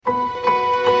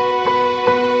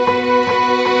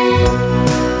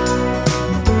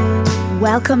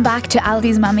Welcome back to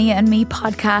Alvy's Mammy and Me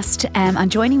podcast. And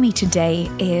joining me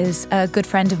today is a good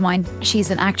friend of mine.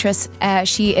 She's an actress,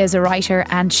 she is a writer,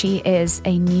 and she is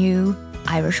a new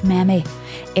Irish mammy.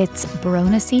 It's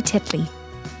Brona Titley.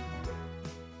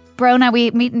 Brona,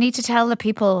 we need to tell the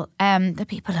people of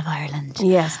Ireland.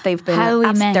 Yes, they've been. How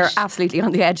we met. They're absolutely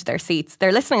on the edge of their seats.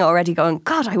 They're listening already, going,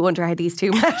 "God, I wonder how these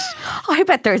two met." I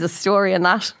bet there's a story in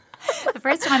that. The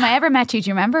first time I ever met you,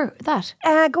 do you remember that?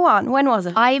 Go on. When was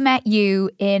it? I met you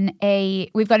in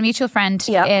we've got a mutual friend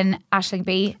in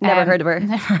Ashling. Never heard of her.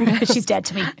 Never. She's dead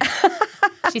to me.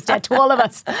 She's dead to all of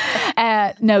us.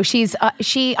 No, she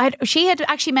had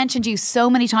actually mentioned you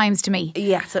so many times to me.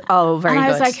 Yes. Oh, very good. And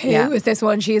I was like, who is this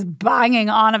one she is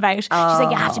banging on about? She's like,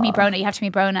 you have to meet Brona, you have to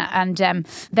meet Brona. And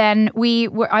then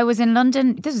I was in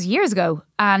London, this was years ago,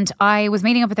 and I was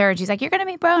meeting up with her and she's like, you're going to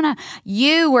meet Brona.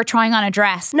 You were trying on a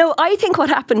dress. No, I think what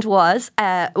happened was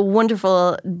a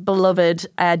wonderful, beloved,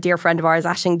 dear friend of ours,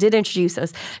 Aisling, did introduce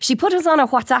us. She put us on a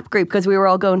WhatsApp group because we were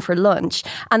all going for lunch.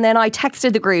 And then I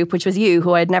texted the group, which was you,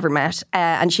 who I had never met.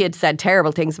 And she had said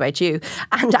terrible things about you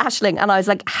and Aisling. And I was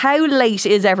like, how late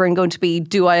is everyone going to be?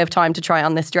 Do I have time to try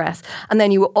on this dress? And then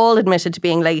you all admitted to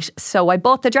being late. So I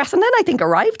bought the dress and then I think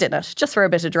arrived in it just for a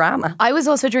bit of drama. I was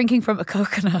also drinking from a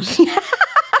coconut.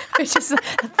 Which is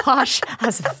posh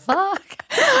as fuck.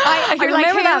 I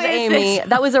remember that, Amy.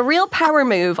 That was a real power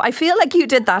move. I feel like you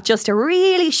did that just to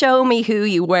really show me who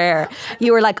you were.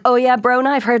 You were like, oh yeah, Brona,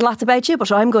 I've heard lots about you,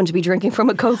 but I'm going to be drinking from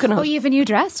a coconut. Oh, you have a new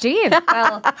dress, do you?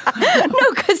 Well,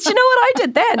 no, because you know what I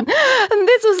did then? And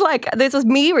this was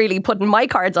me really putting my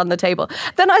cards on the table.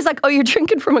 Then I was like, oh, you're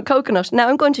drinking from a coconut. Now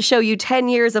I'm going to show you 10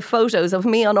 years of photos of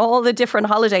me on all the different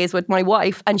holidays with my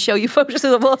wife and show you photos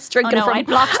of us drinking I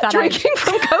blocked that drinking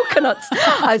from coconuts.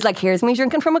 I was like, here's me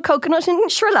drinking from a coconut in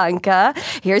Sri Lanka.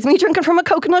 Here's me drinking from a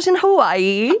coconut in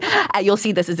Hawaii. You'll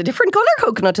see this is a different colour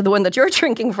coconut to the one that you're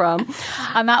drinking from.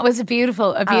 And that was a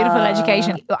beautiful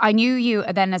education. I knew you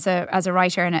then as a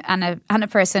writer and a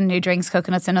person who drinks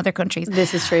coconuts in other countries.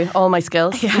 This is true. All my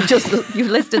skills. Yeah. You've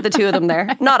listed the two of them there.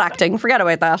 Not acting. Forget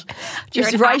about that.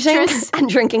 Just writing and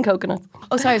drinking coconuts.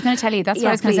 Oh, sorry. I was going to tell you. That's what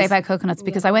I was going to say about coconuts,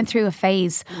 because I went through a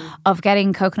phase of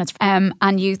getting coconuts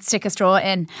and you'd stick a straw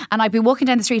in. And I'd be walking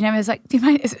down the street and I was like, do you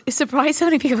mind? Surprise so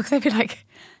many people, because I'd be like, are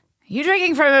you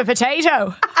drinking from a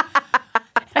potato?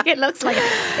 Like it looks like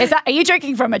are you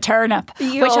drinking from a turnip?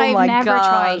 Which I've never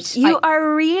tried. You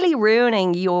are really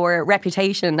ruining your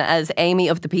reputation as Amy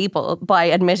of the people by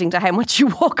admitting to how much you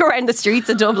walk around the streets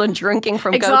of Dublin drinking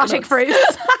from exotic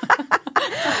fruits.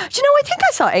 Do you know, I think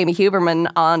I saw Amy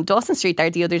Huberman on Dawson Street there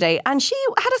the other day, and she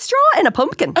had a straw in a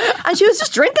pumpkin and she was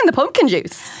just drinking the pumpkin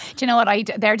juice. Do you know what?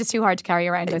 They're just too hard to carry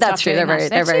around. That's true. They're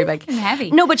very big and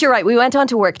heavy. No, but you're right. We went on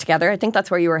to work together. I think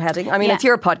that's where you were heading. I mean, it's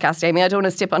your podcast, Amy. I don't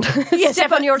want to step on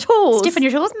your toes. Step on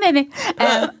your toes, maybe.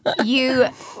 You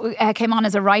came on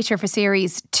as a writer for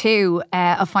series 2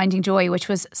 of Finding Joy, which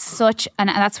was and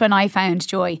that's when I found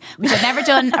joy, which I'd never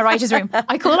done a writer's room.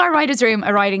 I call our writer's room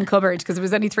a writing cupboard because there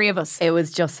was only 3 of us. It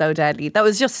was just so deadly. That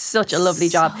was just such a lovely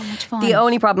job. Much fun. The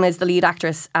only problem is the lead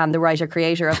actress and the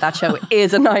writer-creator of that show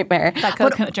is a nightmare.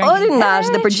 But other than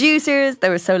that, the producers, they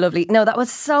were so lovely. No, that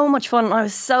was so much fun. I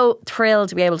was so thrilled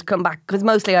to be able to come back, because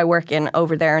mostly I work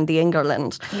over there in the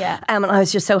England. Yeah. And I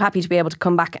was just so happy to be able to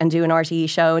come back and do an RTE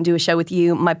show and do a show with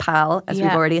you, my pal, as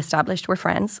we've already established. We're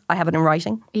friends. I have it in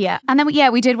writing. Yeah. And then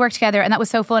we did work together, and that was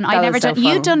so fun.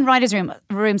 You'd done writers'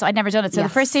 rooms. I'd never done it. So the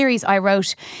first series I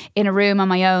wrote in a room on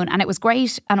my own, and it was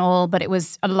great and all, but it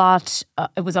was a lot.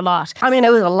 It was a lot. I mean,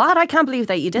 it was a lot. I can't believe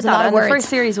that you did that. And the first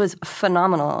series was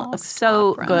phenomenal.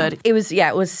 So good. It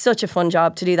was such a fun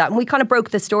job to do that. And we kind of broke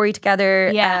the story together.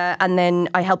 Yeah. And then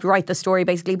I helped write the story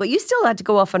basically, but you still had to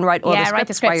go off and write all the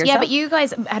scripts by yourself. Yeah, but you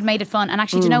guys had made it fun. And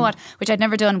actually, do you know what? Which I'd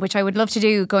never done, which I would love to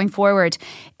do going forward,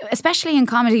 especially in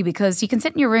comedy, because you can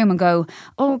sit in your room and go,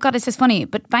 oh God, this is funny,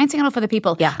 but bouncing it off other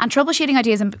people and troubleshooting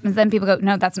ideas, and then people go,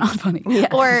 no, that's not funny. Yeah.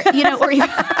 Or,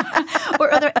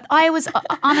 or other. I was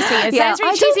honestly, it sounds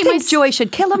really cheesy. I don't think joy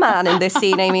should kill a man in this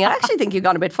scene, Amy. I actually think you've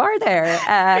gone a bit far there.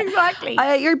 Exactly.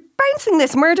 You're bouncing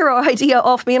this murder idea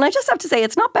off me, and I just have to say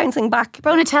it's not bouncing back.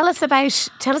 Brona, tell us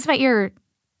about your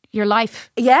life.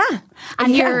 Yeah.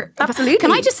 And absolutely.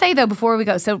 Can I just say though, before we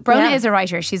go, so Brona is a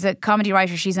writer. She's a comedy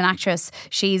writer. She's an actress.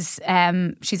 She's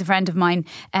a friend of mine.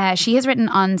 She has written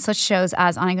on such shows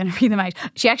as, and I'm going to read them out.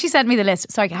 She actually sent me the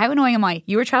list. Sorry, how annoying am I?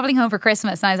 You were travelling home for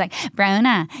Christmas and I was like,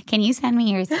 Brona, can you send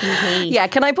me your CV? Yeah,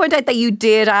 can I point out that you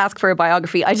did ask for a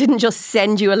biography? I didn't just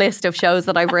send you a list of shows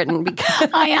that I've written because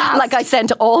I asked. Like I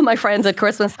sent all my friends at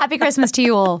Christmas. Happy Christmas to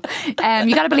you all.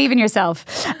 You got to believe in yourself.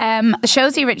 The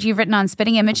shows you've written on: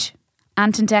 Spitting Image,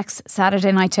 Ant and Dec's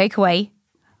Saturday Night Takeaway.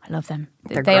 I I love them.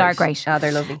 They great. Are great.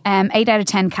 They're lovely. 8 out of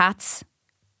 10 cats.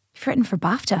 You've written for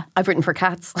BAFTA. I've written for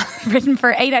cats. You've written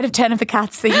for 8 out of 10 of the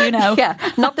cats that you know. Yeah,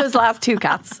 not those last 2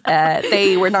 cats.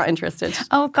 They were not interested.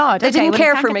 Oh God, they didn't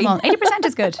care for me. 80%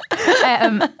 is good.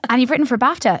 And you've written for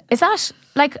BAFTA. Is that?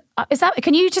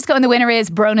 Can you just go and the winner is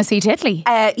Brona C. Titley?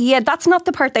 Yeah, that's not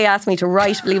the part they asked me to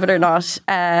write, believe it or not,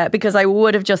 because I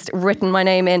would have just written my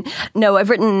name in. No, I've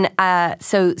written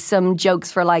some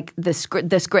jokes for like the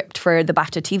script for the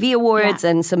BAFTA TV Awards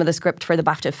and some of the script for the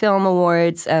BAFTA Film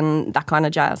Awards and that kind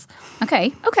of jazz.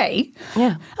 Okay.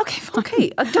 Yeah. Okay, fine. Okay,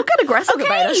 don't get aggressive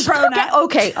about it. Brona.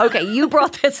 Okay, you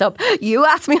brought this up. You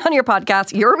asked me on your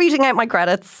podcast. You're reading out my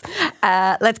credits.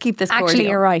 Let's keep this cordial. Actually,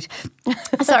 you're right.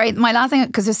 Sorry, my last thing,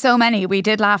 because there's so many, we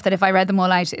did laugh that if I read them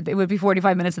all out, it would be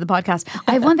 45 minutes of the podcast.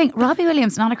 I have one thing, Robbie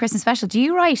Williams, not a Christmas special. Do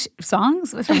you write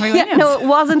songs with Robbie Williams? No, it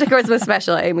wasn't a Christmas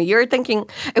special, Amy. You're thinking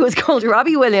it was called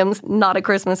Robbie Williams, not a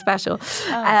Christmas special.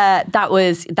 That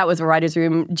was a writer's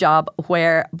room job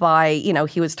whereby, you know,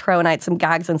 he was throwing out some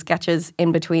gags and sketches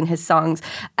in between his songs.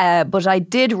 But I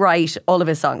did write all of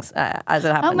his songs as it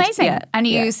happened. Oh, amazing. Yeah, and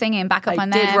you singing back up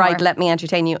on them? I did write Let Me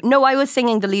Entertain You. No, I was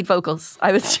singing the lead vocals.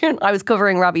 I was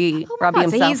covering Robbie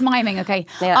himself. So he's miming, okay.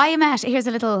 Yeah. I met, here's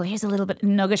a little bit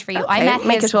nugget for you. Okay, I met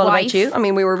make his it all wife. about you. I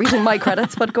mean, we were reading my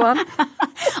credits, but go on.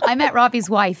 I met Robbie's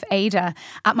wife, Ada,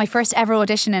 at my first ever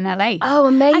audition in LA. Oh,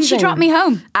 amazing. And she dropped me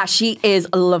home. She is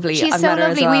lovely. She's I've so met her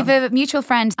lovely. as well. We have a mutual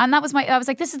friend. And that was I was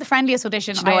like, this is the friendliest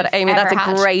audition You know what, Amy, that's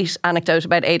a great anecdote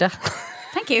about Ada.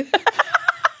 Thank you.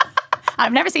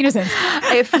 I've never seen her since.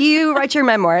 If you write your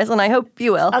memoirs, and I hope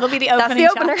you will. That'll be the opening.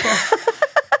 That's the opener.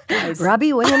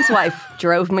 Robbie Williams' wife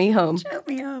drove me home.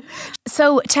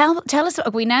 So tell us.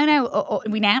 We now know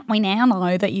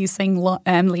that you sing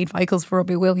lead vocals for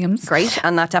Robbie Williams. Great,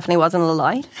 and that definitely wasn't a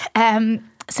lie.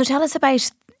 So tell us about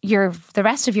the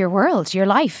rest of your world, your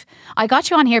life. I got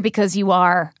you on here because you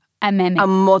are a meme. A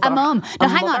mother. A mum. Now,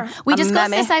 hang on. We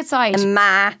discussed this outside. A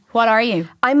ma. What are you?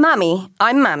 I'm Mammy.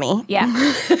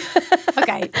 Yeah.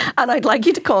 Okay. And I'd like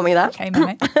you to call me that. Okay,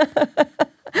 Mammy.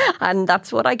 And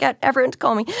that's what I get everyone to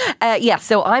call me.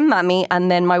 So I'm Mammy, and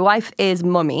then my wife is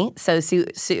Mummy. So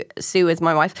Sue is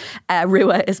my wife.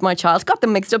 Rua is my child. Got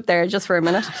them mixed up there just for a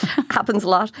minute. Happens a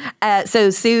lot.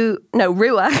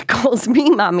 Rua calls me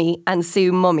Mammy and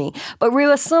Sue Mummy. But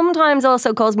Rua sometimes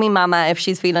also calls me Mama if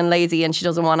she's feeling lazy and she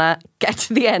doesn't want to get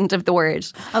to the end of the word.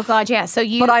 Oh God, yeah.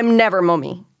 But I'm never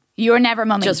Mummy. You're never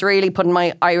Mummy. Just really putting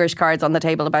my Irish cards on the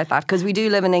table about that, because we do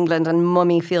live in England and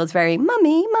Mummy feels very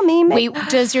Mummy.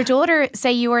 Does your daughter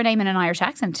say your name in an Irish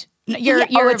accent?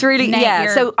 It's really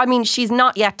So I mean, she's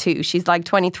not yet 2. She's like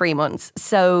 23 months.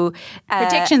 So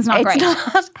prediction's not great.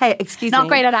 Hey, excuse me. Not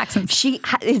great at accents. She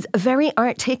is very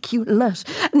articulate.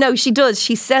 No, she does.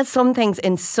 She says some things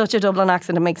in such a Dublin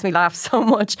accent. It makes me laugh so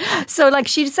much. So like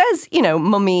she says,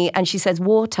 mummy, and she says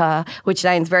water, which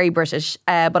sounds very British.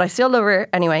 But I still love her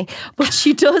anyway. But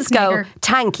she does go,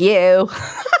 thank you.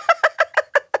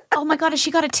 Oh my God, has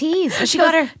she got a tease? Has she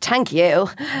got her? Thank you.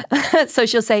 So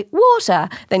she'll say, water.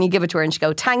 Then you give it to her and she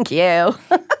go, thank you.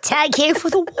 Thank you for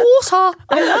the water.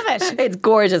 I love it. It's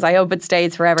gorgeous. I hope it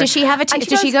stays forever. Does she have a tea?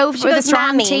 Does she go for the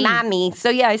strong tea? Mammy. So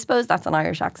yeah, I suppose that's an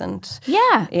Irish accent.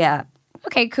 Yeah. Yeah.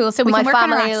 Okay, cool. So we can work on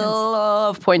her accents. My family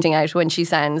love pointing out when she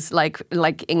sounds like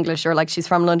English or like she's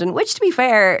from London, which to be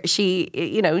fair, she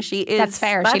is. That's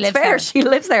fair. She lives there. She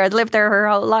lives there. Has lived there her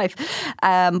whole life.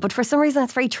 But for some reason,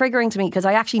 it's very triggering to me because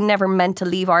I actually never meant to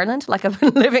leave Ireland. Like I've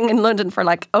been living in London for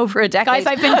like over a decade. Guys,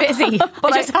 I've been busy. But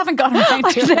I just haven't gotten around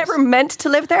to it. I never meant to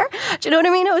live there. Do you know what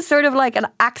I mean? It was sort of like an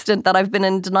accident that I've been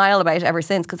in denial about ever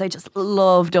since because I just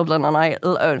love Dublin and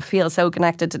I feel so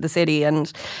connected to the city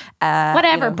and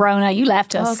whatever, Brona, you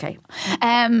left us. Okay.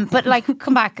 But like,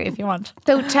 come back if you want.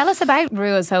 So tell us about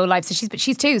Rua's whole life. So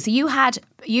she's 2. So you had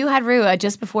Rua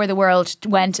just before the world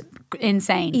went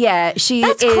insane. Yeah,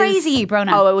 That's crazy,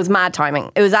 Brona. Oh, it was mad timing.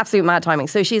 It was absolute mad timing.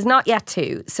 So she's not yet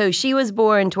 2. So she was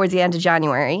born towards the end of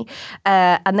January.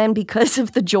 And then because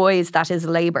of the joys that is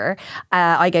labour,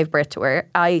 I gave birth to her.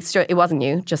 It wasn't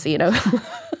you, just so you know.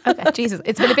 Okay, Jesus.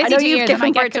 It's been a busy 2 years. You've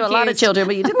given birth to a lot of children,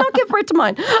 but you did not give birth to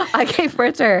mine. I gave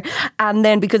birth to her. And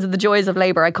then because of the joys of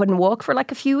labour, I couldn't walk for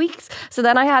like a few weeks. So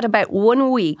then I had about 1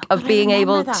 week of being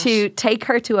able to take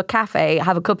her to a cafe,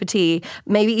 have a cup of tea,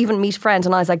 maybe even meet a friend.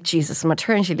 And I was like, Jesus,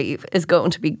 maternity leave is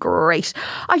going to be great.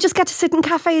 I just get to sit in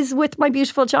cafes with my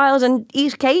beautiful child and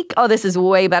eat cake. Oh, this is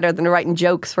way better than writing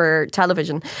jokes for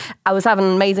television. I was having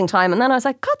an amazing time. And then I was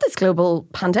like, God, this global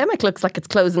pandemic looks like it's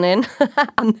closing in.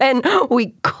 And then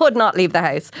we could not leave the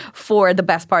house for the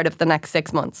best part of the next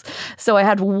 6 months. So I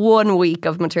had 1 week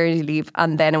of maternity leave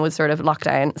and then it was sort of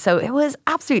lockdown. So it was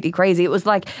absolutely crazy. It was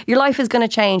like your life is going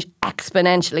to change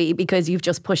exponentially because you've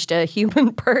just pushed a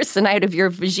human person out of your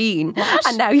vagine. What?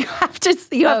 And now you have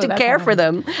to care for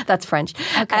them. That's French.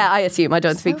 Okay. I assume. I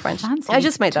don't speak French. Fancy. I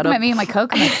just made that up. About me and my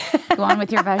coconut. Go on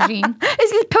with your vagine.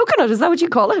 Is it coconut? Is that what you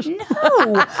call it?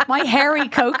 No, my hairy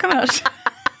coconut.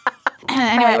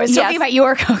 Anyway, we're talking about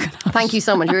your coconut. Thank you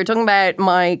so much. We were talking about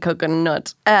my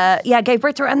coconut. Gave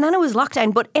birth to her and then it was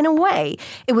lockdown. But in a way,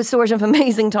 it was sort of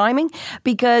amazing timing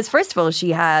because first of all,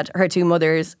 she had her 2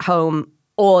 mothers home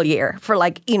all year for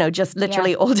just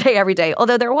literally all day, every day.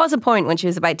 Although there was a point when she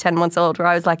was about 10 months old where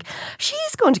I was like,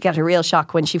 she's going to get a real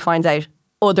shock when she finds out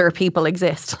other people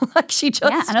exist. She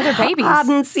just and other babies.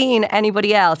 Hadn't seen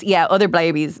anybody else. Yeah, other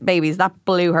babies. That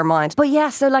blew her mind. But yeah,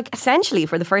 so essentially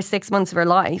for the first 6 months of her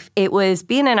life, it was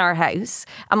being in our house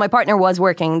and my partner was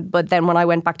working. But then when I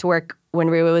went back to work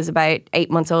when Rua was about 8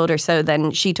 months old or so,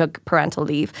 then she took parental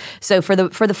leave. So for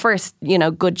the first,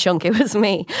 good chunk, it was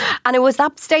me. And it was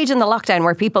that stage in the lockdown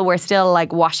where people were still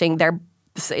washing their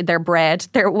bread,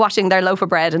 they're washing their loaf of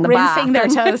bread in the rinsing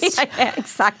bath. Their toast. Yeah,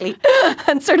 exactly.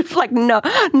 And sort of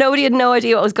nobody had no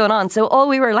idea what was going on. So all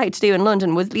we were allowed to do in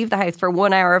London was leave the house for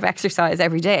 1 hour of exercise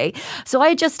every day. So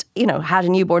I just, had a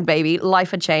newborn baby,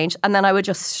 life had changed. And then I would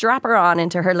just strap her on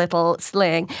into her little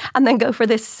sling and then go for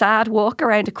this sad walk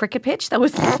around a cricket pitch that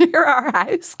was near our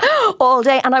house all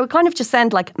day. And I would kind of just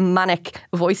send manic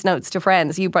voice notes to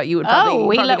friends. We love a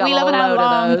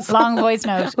long voice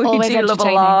note. We do love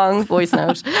a long voice note.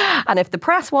 And if the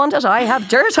press want it, I have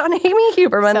dirt on Amy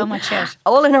Huberman. So much shit.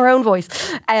 All in her own voice.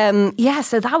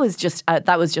 So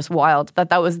that was just wild.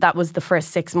 That was the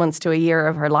first 6 months to a year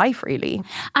of her life, really.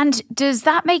 And does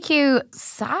that make you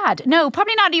sad? No,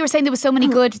 probably not. You were saying there was so many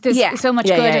good. There's so much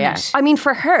good in it. I mean,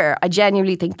 for her, I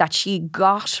genuinely think that she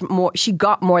got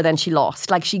more than she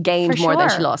lost. She gained more than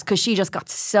she lost because she just got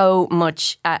so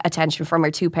much attention from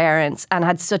her 2 parents and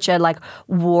had such a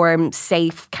warm,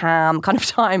 safe, calm kind of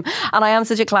time. And I am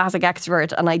such a classic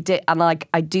extrovert and I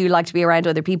do like to be around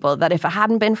other people that if it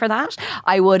hadn't been for that,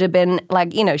 I would have been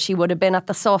she would have been at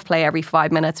the soft play every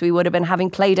 5 minutes. We would have been having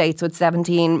play dates with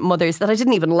 17 mothers that I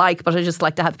didn't even like, but I just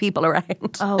like to have people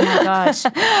around. Oh my gosh.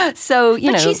 So,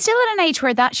 but she's still at an age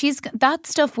where that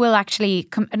stuff will actually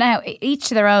come. Now, each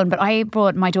to their own, but I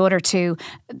brought my daughter to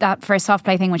that first soft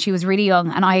play thing when she was really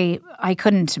young and I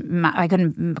couldn't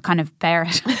kind of bear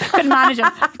it. I couldn't manage it.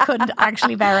 I couldn't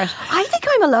actually bear it. I think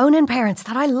I'm alone in parents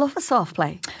that I love a soft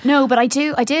play. No, but I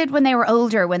did when they were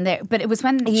older. But it was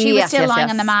when she was still lying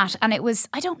on the mat, and it was,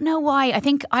 I don't know why. I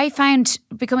think I found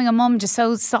becoming a mum just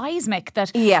so seismic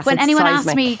that when anyone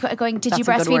asked me, going, "Did you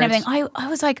breastfeed?" and everything, I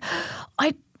was like,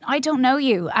 I don't know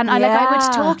you, and I would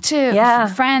talk to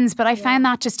friends, but I found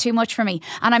that just too much for me.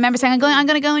 And I remember saying, I'm going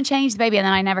to go and change the baby, and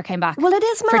then I never came back. Well, it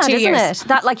is mad, isn't it?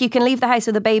 That you can leave the house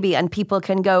with a baby, and people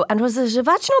can go, and was it a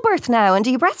vaginal birth now? And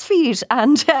do you breastfeed?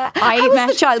 And how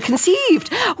was the child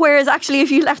conceived? Whereas actually,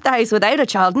 if you left the house without a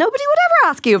child, nobody would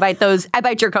ever ask you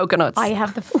about your coconuts. I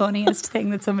have the funniest thing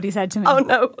that somebody said to me. Oh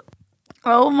no.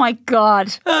 Oh my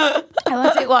God. I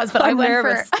won't say it was, but I went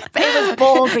nervous. It was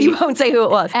ballsy. You won't say who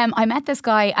it was. I met this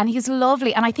guy and he's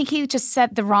lovely, and I think he just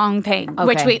said the wrong thing,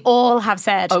 which we all have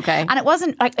said. Okay. And it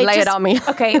wasn't Lay it on me.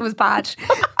 Okay, it was bad.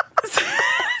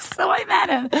 So I met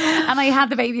him and I had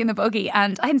the baby in the buggy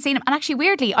and I hadn't seen him. And actually,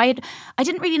 weirdly, I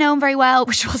didn't really know him very well,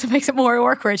 which also makes it more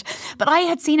awkward. But I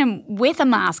had seen him with a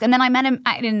mask, and then I met him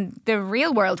in the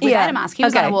real world without a mask. He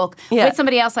was on a walk with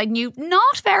somebody else I knew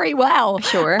not very well.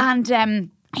 Sure.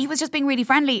 And he was just being really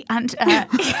friendly, and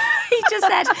he just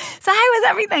said, "So how was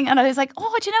everything?" And I was like,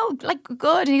 "Oh, do you know,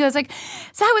 good." And he goes like,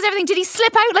 "So how was everything? Did he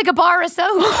slip out like a bar of soap?"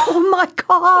 Oh my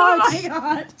God! Oh my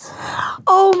God!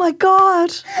 Oh my God!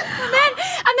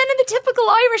 And then in the typical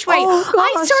Irish way,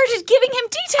 I started giving him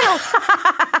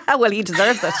detail. Well, he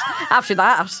deserves it after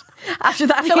that. After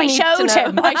that, so I showed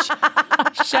him. I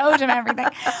showed him everything.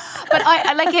 But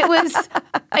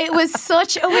it was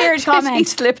such a weird comment. He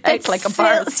slipped out like a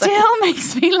bar. Still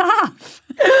makes me laugh.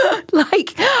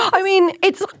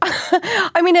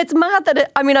 It's mad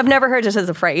that I've never heard it as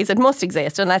a phrase. It must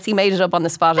exist unless he made it up on the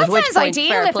spot. That sounds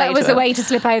ideal if that was a way to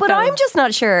slip out. But though. I'm just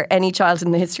not sure any child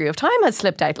in the history of time has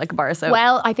slipped out like a bar of soap.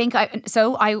 Well, I think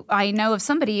I know of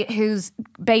somebody whose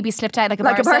baby slipped out like a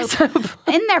bar of soap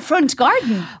in their front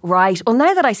garden. Right. Well,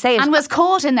 now that I say it. And was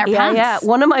caught in their pants. Yeah.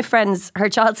 One of my friends, her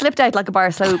child slipped out like a bar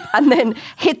of soap and then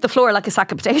hit the floor like a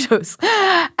sack of potatoes.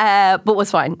 But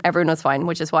was fine. Everyone was fine,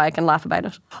 which is why I can laugh about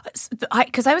it.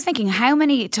 Because I was thinking how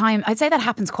many times, I'd say that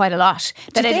happens quite a lot.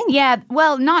 Do you think? Yeah.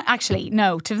 Well, not actually.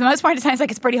 No. To the most part, it sounds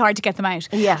like it's pretty hard to get them out.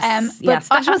 Yes. Yes.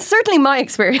 That was certainly my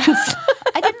experience.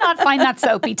 I did not find that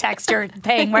soapy texture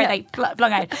thing where they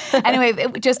flung out. Anyway,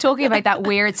 just talking about that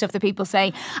weird stuff that people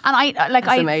say, and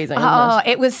That's amazing. Isn't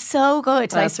it was so good.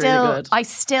 That's really good. I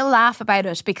still laugh about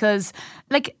it because,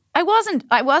 like, I wasn't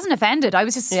offended. I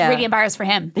was just really embarrassed for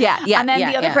him. Yeah. And then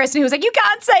the other person who was like, "You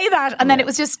can't say that," and then it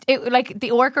was just like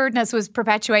the awkwardness was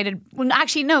perpetuated. Well,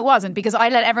 actually, no, it wasn't, because I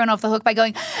let everyone off the hook by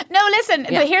going, "No, listen,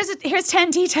 here's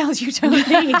 10 details you don't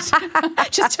need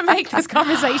just to make this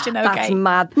conversation okay." That's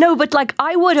mad. No, but like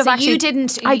I would have actually.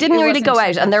 I didn't really go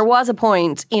out, and there was a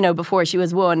point, before she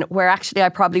was 1, where actually I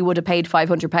probably would have paid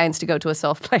 £500 to go to a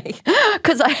soft play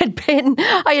because I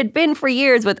had been for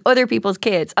years with other people's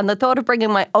kids, and the thought of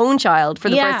bringing my own child for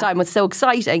the first time was so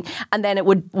exciting, and then it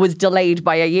was delayed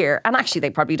by a year, and actually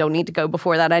they probably don't need to go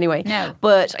before that anyway. No.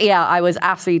 But yeah, I was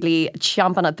absolutely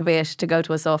chomping at the bit to go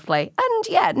to a soft play, and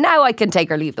yeah, now I can take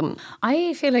or leave them.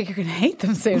 I feel like you're going to hate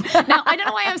them soon. Now, I don't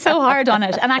know why I'm so hard on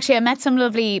it, and actually I met some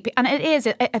lovely, and it is,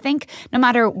 I think no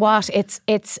matter what, it's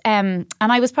and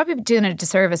I was probably doing a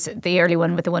disservice, the early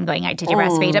one with the one going out, did you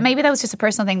breastfeed? And maybe that was just a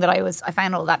personal thing that I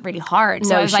found all that really hard.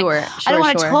 So I was like, I don't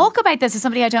want to talk about this as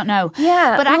somebody I don't know.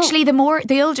 Yeah. But actually the more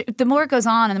it goes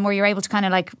on, and the more you're able to kind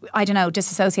of like, I don't know,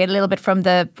 disassociate a little bit from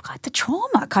the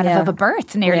trauma kind of a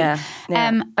birth nearly. Yeah.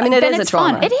 I mean, it is a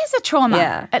trauma. Fun. It is a trauma.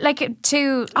 Yeah.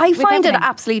 I find it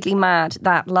absolutely mad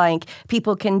that like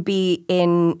people can be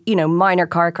in, minor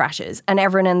car crashes and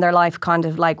everyone in their life kind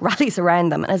of like rallies around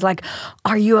them and is like,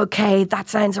 "Are you okay? That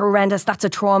sounds horrendous. That's a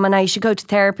trauma. Now you should go to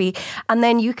therapy." And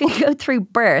then you can go through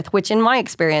birth, which in my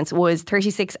experience was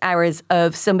 36 hours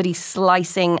of somebody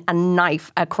slicing a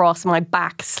knife across my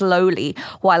back slowly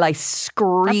while I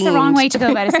screamed. That's the wrong way to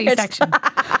go about a C-section.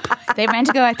 They meant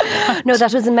to go out. No,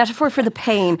 that was a metaphor for the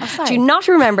pain. Do you not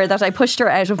remember that I pushed her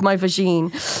out of my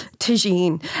vagine?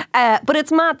 But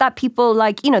it's mad that people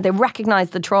they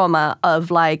recognise the trauma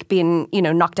of like being,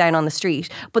 knocked down on the street.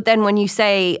 But then when you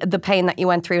say the pain that you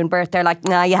went through in birth, they're like,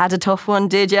 "Nah, you had a tough one,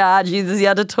 did you? Ah, Jesus, you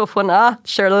had a tough one. Ah,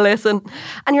 sure, listen."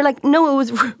 And you're like, no, it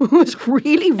was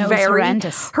really very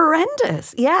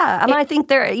horrendous. Yeah. And I think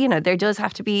there does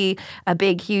have to be a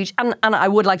big, huge, and I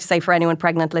would like to say for anyone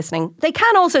pregnant listening, they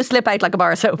can also slip out like a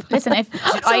bar of soap. Listen, if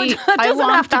it doesn't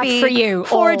have to be for you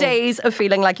 4 days of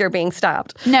feeling like you're being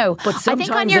stabbed. No, but sometimes I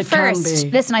think on your it can first,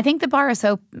 be. listen, I think the bar of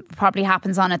soap probably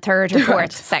happens on a third or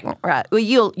fourth. Second, right. Well,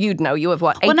 you'd know. You have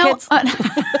what, 8 kids?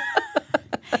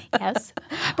 Yes.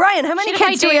 Brian, how many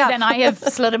kids do we have? Then I have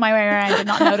slutted my way around and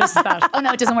not noticed that. Oh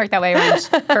no, it doesn't work that way around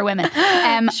for women.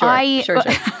 Sure.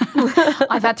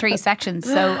 I've had 3 sections,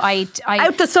 so I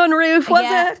out the sunroof, was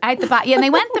it? Out the back. Yeah, and they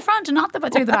went the front and not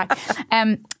through the back.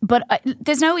 But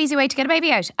there's no easy way to get a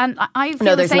baby out, and I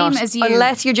feel the same as you.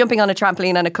 Unless you're jumping on a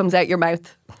trampoline and it comes out your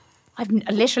mouth. I've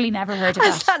literally never heard of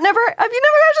that. Have you never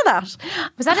heard of that?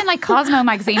 Was that in like Cosmo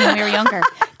magazine when we were younger?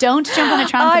 Don't jump on a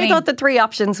trampoline. I thought the 3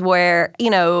 options were,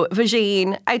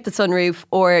 vagine, out the sunroof,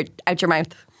 or out your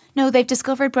mouth. No, they've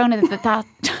discovered, Brona, that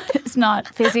is not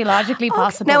physiologically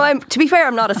possible. No, to be fair,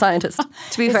 I'm not a scientist.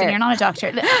 To be fair, you're not a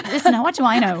doctor. Listen, what do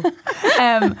I know?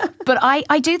 But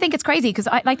I do think it's crazy because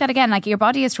I like that again. Like your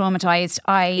body is traumatized.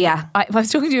 I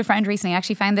was talking to a friend recently. I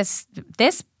actually found this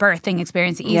birthing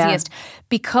experience the easiest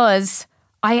because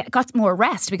I got more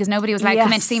rest because nobody was like,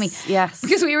 "Come in to see me." Yes.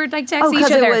 Because we were like texting each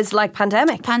other. Because it was like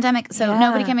pandemic. So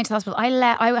nobody came into the hospital.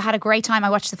 I had a great time.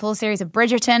 I watched the full series of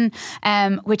Bridgerton,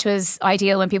 which was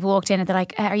ideal when people walked in and they're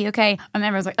like, "Are you okay?" And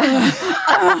everyone was like,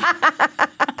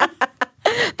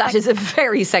 That is a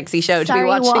very sexy show to be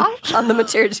watching on the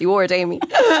maternity ward, Amy.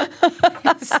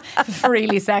 It's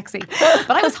really sexy.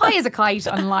 But I was high as a kite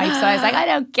on life, so I was like, I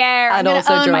don't care. I'm going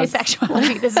to own my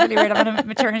sexuality. This is really weird. I'm on a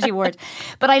maternity ward.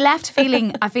 But I left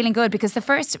feeling good because the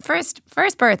first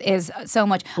birth is so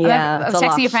much. Yeah, I was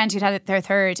texting a friend who'd had their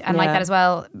third and like that as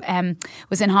well,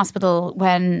 was in hospital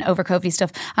when over COVID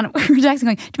stuff. And we were texting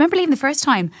going, "Do you remember leaving the first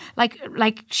time?" Like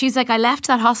she's like, "I left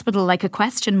that hospital like a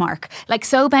question mark, like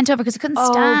so bent over because I couldn't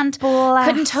stand,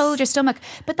 couldn't hold your stomach."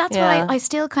 But that's why I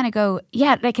still kind of go,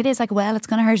 like it is like, well, it's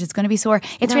going to hurt, it's going to be sore.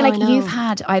 It's really like you've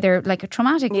had either like a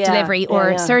traumatic delivery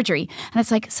or surgery, and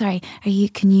it's like, sorry,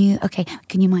 can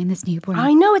you mind this newborn?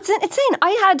 I know, it's insane.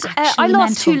 I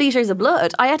lost 2 litres of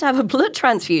blood. I had to have a blood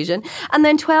transfusion, and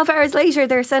then 12 hours later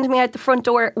they're sending me out the front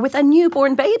door with a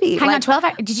newborn baby. Hang on, 12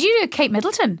 hours? Did you do Kate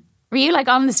Middleton? Were you like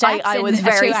on the steps? I was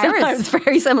very similar. I was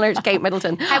very similar to Kate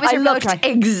Middleton. How was your looked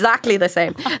exactly the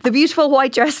same. The beautiful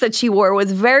white dress that she wore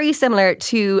was very similar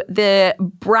to the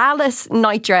braless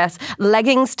night dress,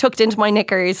 leggings tucked into my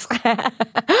knickers,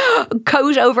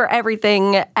 coat over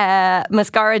everything,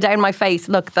 mascara down my face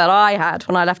look that I had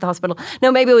when I left the hospital. No,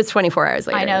 maybe it was 24 hours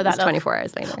later. I know that. It was 24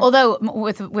 hours later. Although,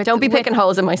 with don't be picking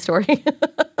holes in my story.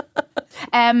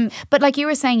 But like you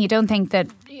were saying, you don't think that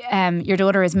your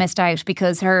daughter has missed out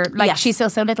because she's still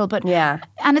so little. But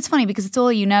and it's funny because it's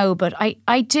all you know. But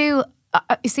I do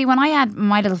you see, when I had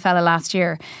my little fella last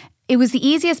year, it was the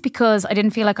easiest because I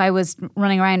didn't feel like I was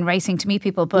running around racing to meet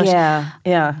people. But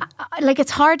like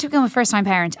it's hard to become a first time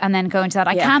parent and then go into that.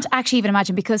 I can't actually even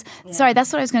imagine because sorry,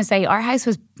 that's what I was going to say. Our house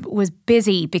was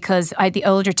busy because I had the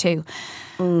older two.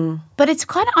 But it's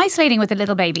kind of isolating with a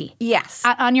little baby. Yes.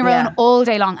 On your own all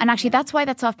day long. And actually that's why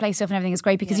that soft play stuff and everything is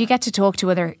great because you get to talk to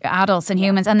other adults and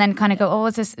humans and then kind of go, oh,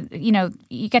 is this,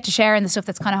 you get to share in the stuff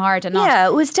that's kind of hard and not. Yeah,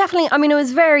 it was definitely, it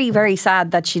was very, very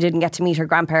sad that she didn't get to meet her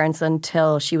grandparents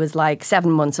until she was like 7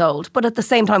 months old. But at the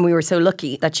same time, we were so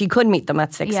lucky that she could meet them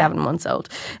at 7 months old.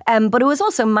 But it was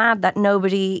also mad that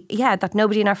nobody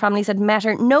in our families had met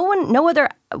her.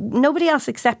 Nobody else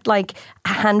except like a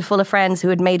handful of friends who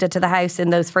had made it to the house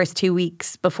in those first 2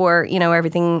 weeks before,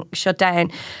 everything shut down.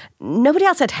 Nobody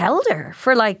else had held her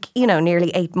for like,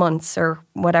 nearly 8 months or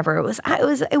whatever.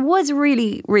 It was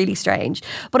really, really strange.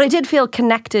 But I did feel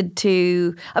connected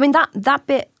to, that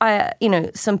bit,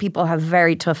 some people have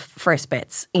very tough first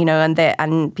bits,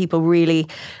 and people really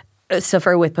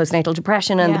suffer with postnatal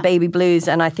depression and the baby blues,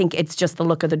 and I think it's just the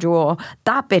luck of the draw.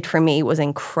 That bit for me was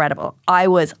incredible. I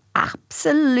was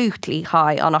absolutely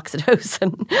high on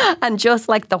oxytocin and just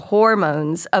like the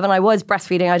hormones of, and I was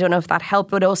breastfeeding. I don't know if that helped,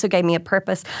 but it also gave me a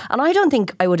purpose. And I don't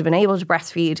think I would have been able to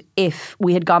breastfeed if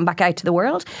we had gone back out to the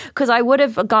world, because I would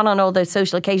have gone on all those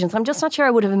social occasions. I'm just not sure I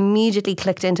would have immediately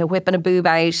clicked into whipping a boob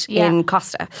out in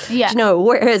Costa. Yeah.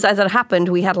 Whereas as it happened,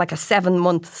 we had like a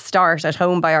 7-month start at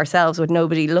home by ourselves with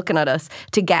nobody looking at us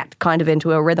to get kind of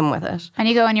into a rhythm with it. And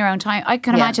you go on your own time. I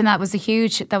can imagine that was a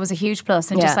huge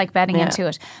plus, and just like bedding into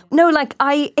it. No, like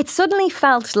it suddenly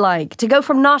felt like to go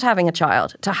from not having a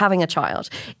child to having a child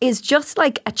is just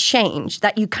like a change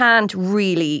that you can't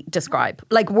really describe.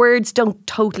 Like words don't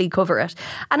totally cover it.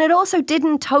 And it also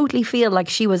didn't totally feel like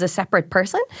she was a separate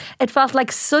person. It felt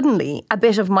like suddenly a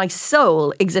bit of my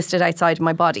soul existed outside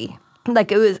my body.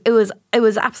 Like it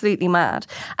was absolutely mad.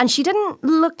 And she didn't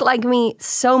look like me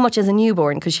so much as a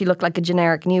newborn because she looked like a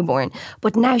generic newborn.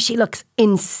 But now she looks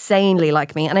insanely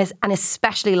like me, and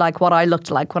especially like what I looked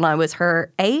like when I was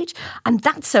her age. And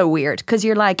that's so weird because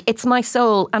you're like, it's my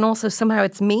soul and also somehow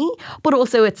it's me, but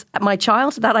also it's my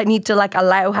child that I need to like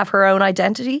allow have her own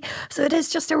identity. So it is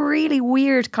just a really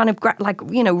weird kind of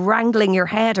wrangling your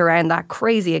head around that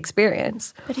crazy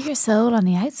experience. But your soul on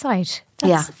the outside.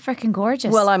 That's freaking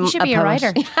gorgeous. Well, you should be a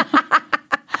writer.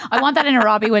 I want that in a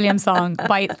Robbie Williams song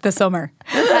by the summer.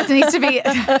 That needs to be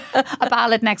a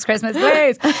ballad next Christmas,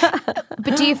 please.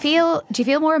 But do you feel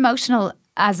more emotional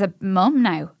as a mum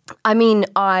now? I mean,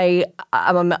 I'm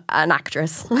an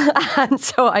actress, and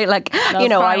so I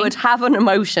I would have an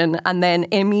emotion and then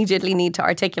immediately need to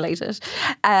articulate it.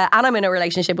 And I'm in a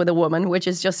relationship with a woman, which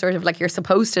is just sort of like you're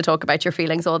supposed to talk about your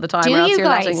feelings all the time, or else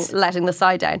you're letting the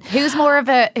side down. Who's more of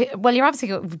a? Well, you're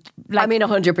obviously.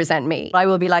 100% me. I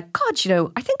will be like,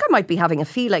 God, I think I might be having a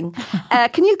feeling.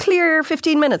 Can you clear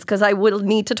 15 minutes because I will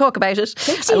need to talk about it.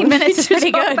 15 minutes is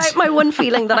pretty good. About my one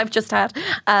feeling that I've just had,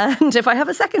 and if I have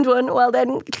a second one, well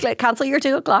then cancel your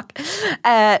 2 o'clock.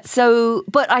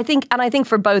 But I think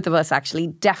for both of us, actually,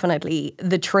 definitely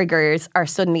the triggers are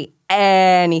suddenly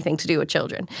anything to do with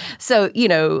children. So,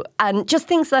 and just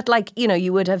things that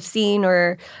you would have seen,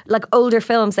 or like older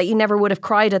films that you never would have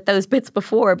cried at those bits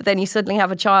before, but then you suddenly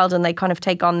have a child and they kind of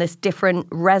take on this different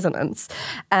resonance.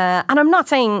 And I'm not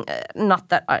saying, not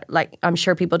that, I'm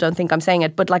sure people don't think I'm saying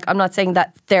it, but I'm not saying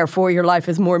that therefore your life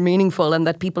is more meaningful and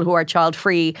that people who are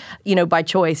child-free, by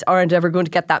choice aren't ever going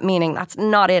to get that meaning. That's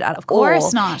not it at all. Of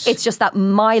course not. It's just that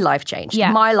my life changed.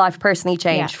 Yeah. My life personally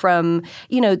changed from,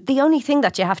 the only thing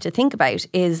that you have to think about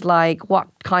is like what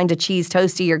kind of cheese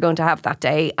toasty you're going to have that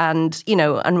day, and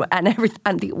and everything,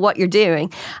 and what you're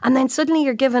doing, and then suddenly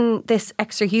you're given this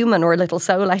extra human or little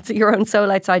soul, your own soul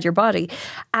outside your body,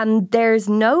 and there's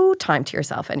no time to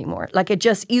yourself anymore.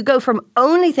 You go from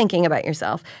only thinking about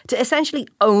yourself to essentially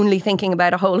only thinking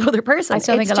about a whole other person. I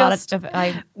still think a lot of stuff.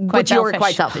 You're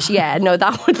quite selfish. Yeah, no,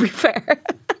 that would be fair.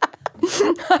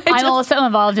 I'm also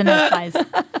involved in those guys.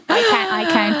 I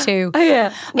count too.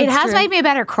 Yeah, it has made me a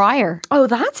better crier. Oh,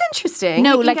 that's interesting.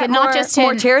 No, not just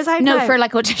more tears out. No, for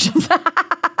auditions.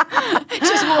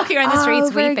 Just walking around the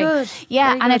streets very weeping. good. Yeah,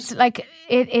 Very and good. it's like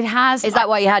it has. Is that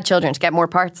why you had children, to get more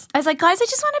parts? I was like, guys, I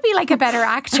just want to be like a better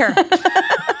actor.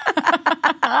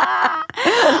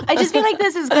 I just feel like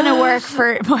this is going to work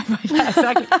for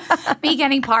exactly. Me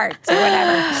getting parts or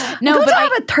whatever. No, but I I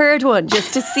have a third one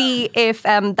just to see if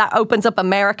that opens up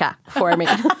America for me.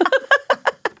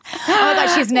 Oh my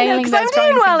God, she's nailing Because those I'm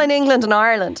doing drawings well in. in England and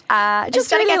Ireland.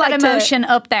 Just Gotta really get like that emotion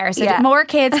up there. So Yeah. more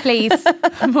kids, please.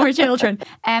 More children.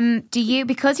 Do you,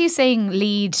 because you sing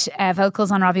lead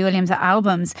vocals on Robbie Williams'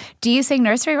 albums, do you sing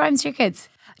nursery rhymes to your kids?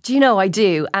 Do you know, I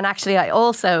do. And actually,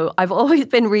 I've always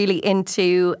been really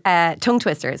into tongue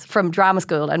twisters from drama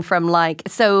school and from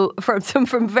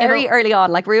very early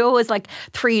on. Like, Rio was like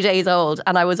 3 days old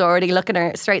and I was already looking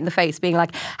her straight in the face being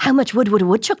like, how much wood would a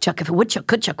woodchuck chuck if a woodchuck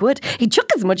could chuck wood? He'd chuck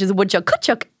as much as a woodchuck could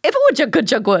chuck if a woodchuck could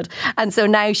chuck wood. And so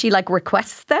now she like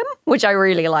requests them, which I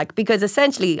really like, because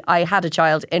essentially I had a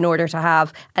child in order to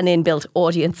have an inbuilt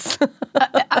audience.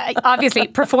 Obviously,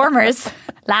 performers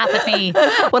laugh at me.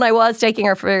 When I was taking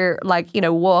her for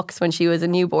walks when she was a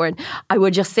newborn, I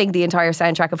would just sing the entire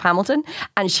soundtrack of Hamilton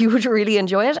and she would really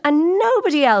enjoy it. And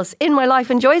nobody else in my life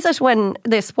enjoys it when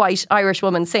this white Irish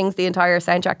woman sings the entire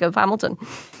soundtrack of Hamilton.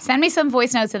 Send me some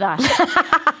voice notes of that.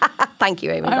 Thank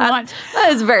you, Amy. That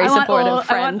is very supportive,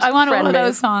 friend. I want all of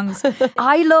those songs.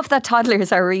 I love that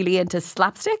toddlers are really into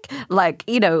slapstick. Like,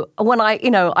 when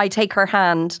I take her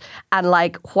hand and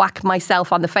like whack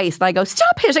myself on the face and I go,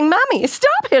 stop hitting Mammy,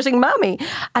 stop hitting Mammy.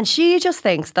 And she just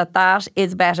thinks that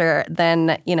is better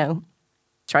than,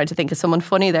 trying to think of someone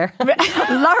funny there.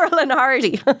 Laurel and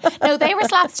Hardy. No, they were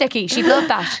slapsticky. She'd love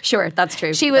that. Sure, that's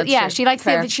true. She was, That's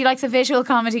true. she likes a visual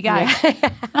comedy guy.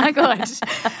 Yeah.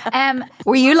 Good.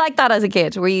 Were you like that as a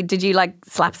kid? Did you like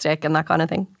slapstick and that kind of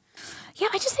thing? Yeah,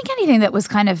 I just think anything that was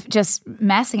kind of just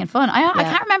messing and fun. I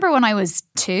can't remember when I was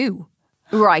 2.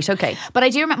 Right, okay. But I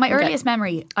do remember my earliest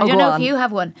memory. I don't know if you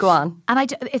have one. Go on.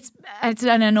 And it's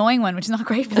an annoying one, which is not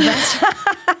great for the rest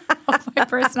of my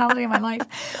personality in my life.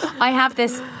 I have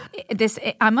this,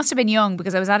 I must have been young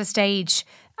because I was at a stage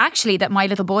actually that my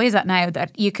little boy is at now,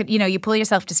 that you could, you pull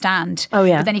yourself to stand. Oh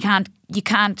yeah. But then you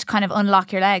can't kind of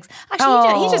unlock your legs.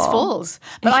 Actually, he just falls.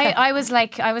 But I was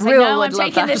like, no, I'm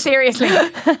taking this seriously.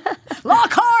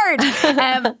 Lock hard.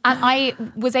 And I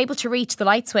was able to reach the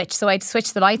light switch, so I'd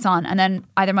switch the lights on, and then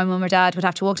either my mum or dad would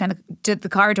have to walk down the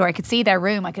corridor. I could see their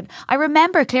room. I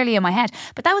remember clearly in my head,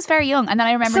 but that was very young. And then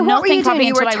I remember nothing probably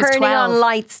until I was 12. You were turning on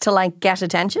lights to like get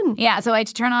attention. Yeah, so I had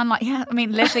to turn on lights. Yeah, I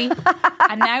mean literally.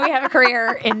 And now we have a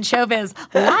career in showbiz.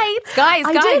 Lights, guys.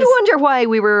 I did wonder why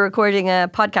we were recording a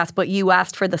podcast, but you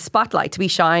asked for the spotlight to be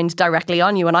shined directly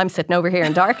on you, and I'm sitting over here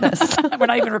in darkness. We're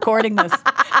not even recording this.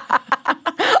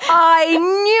 I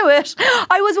knew it.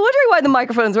 I was wondering why the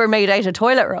microphones were made out of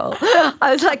toilet roll.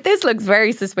 I was like, this looks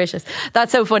very suspicious.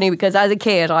 That's so funny because as a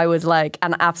kid, I was like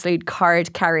an absolute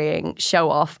card-carrying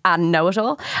show-off and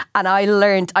know-it-all. And I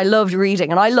loved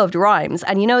reading and I loved rhymes.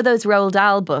 And you know those Roald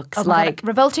Dahl books?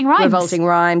 Revolting Rhymes. Revolting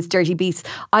Rhymes, Dirty Beasts.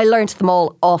 I learned them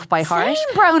all off by heart.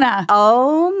 Same, Brona.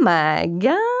 Oh my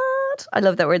God. I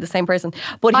love that we're the same person.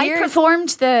 But I performed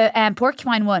the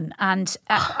porcupine one, and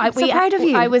I'm so proud of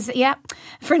you. I was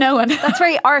for no one. That's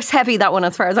very arse heavy, that one,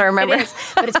 as far as I remember. It is,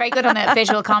 but it's very good on the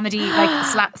visual comedy, like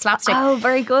slapstick. Oh,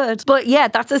 very good. But yeah,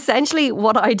 that's essentially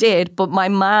what I did. But my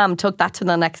mom took that to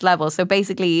the next level. So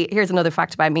basically, here's another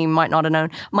fact about me you might not have known.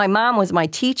 My mom was my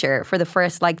teacher for the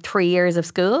first 3 years of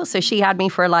school. So she had me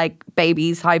for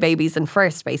babies, high babies, and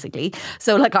first basically.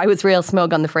 So I was real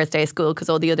smug on the first day of school because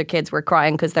all the other kids were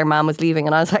crying because their mom was leaving,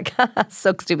 and I was like,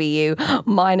 sucks to be you,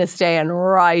 mine is staying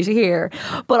right here.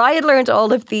 But I had learned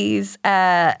all of these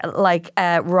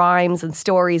rhymes and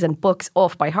stories and books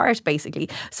off by heart basically.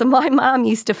 So my mom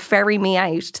used to ferry me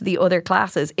out to the other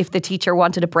classes if the teacher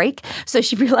wanted a break. So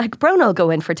she'd be like, Brona will go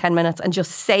in for 10 minutes and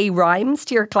just say rhymes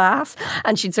to your class,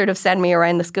 and she'd sort of send me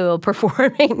around the school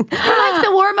performing. Like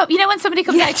the warm up, when somebody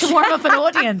comes out to warm up an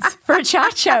audience for a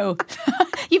chat show.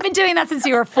 You've been doing that since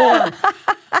you were 4.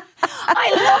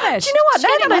 I love it. Do you know what?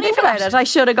 Now that I think about it, I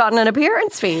should have gotten an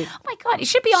appearance fee. Oh my God, it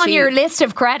should be on your list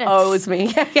of credits. Owes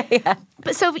me. Yeah.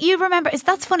 But so you remember?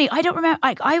 That's funny. I don't remember.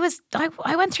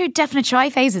 I went through definite shy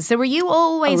phases. So were you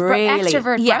always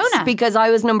extrovert? Yes, Brona? because I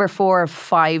was number 4 of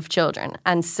 5 children,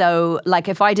 and so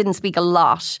if I didn't speak a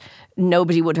lot,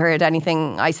 nobody would heard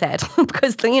anything I said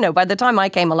because by the time I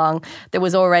came along, there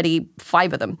was already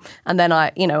 5 of them, and then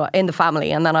I in the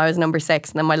family, and then I was number 6,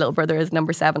 and then my little brother is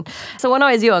number 7. So when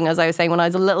I was young, as I was saying, when I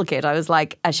was a little kid, I was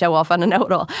like a show off and a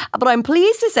know-it-all. But I'm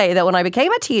pleased to say that when I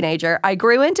became a teenager, I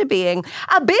grew into being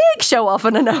a big show off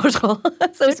on a nodal.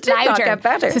 So it did not get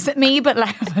better. Is it me, but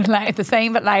loud, the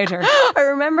same, but louder. I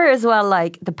remember as well,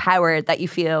 like, the power that you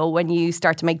feel when you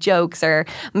start to make jokes or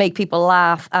make people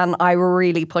laugh. And I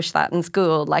really pushed that in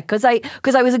school. Like, because I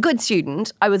was a good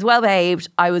student. I was well behaved.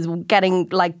 I was getting,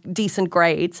 like, decent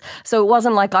grades. So it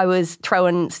wasn't like I was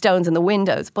throwing stones in the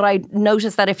windows. But I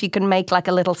noticed that if you can make, like,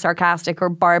 a little sarcastic or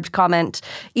barbed comment,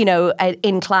 you know,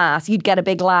 in class, you'd get a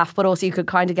big laugh, but also you could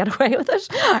kind of get away with it.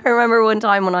 I remember one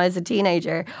time when I was a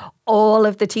teenager, all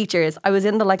of the teachers, I was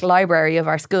in the like library of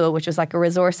our school, which was like a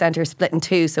resource centre split in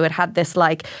two. So it had this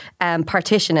like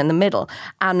partition in the middle.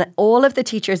 And all of the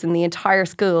teachers in the entire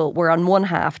school were on one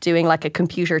half doing like a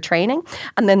computer training.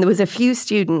 And then there was a few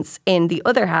students in the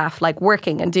other half like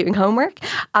working and doing homework.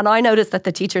 And I noticed that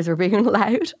the teachers were being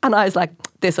loud. And I was like,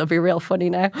 this will be real funny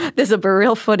now. This will be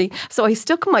real funny. So I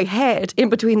stuck my head in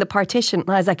between the partition and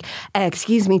I was like,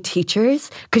 excuse me, teachers,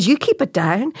 could you keep it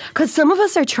down? Because some of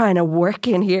us are trying to work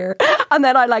in here. And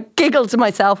then I like giggled to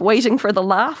myself, waiting for the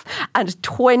laugh. And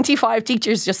 25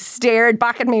 teachers just stared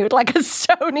back at me with like a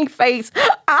stony face,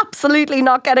 absolutely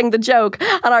not getting the joke.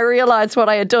 And I realised what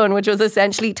I had done, which was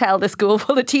essentially tell the school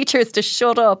full of teachers to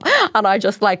shut up. And I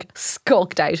just like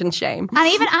skulked out in shame.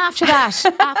 And even after that,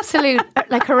 absolute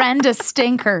like horrendous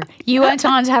stinker, you went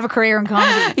on to have a career in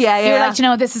comedy. Yeah. You were like, you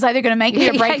know, this is either going to make me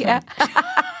or break me.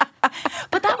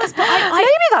 But that was... maybe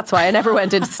that's why I never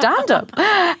went into stand-up.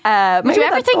 Would you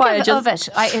ever think of it?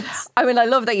 I mean, I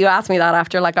love that you asked me that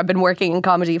after, like, I've been working in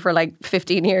comedy for, like,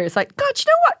 15 years. Like, God, you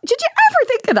know what? Did you ever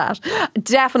think of that?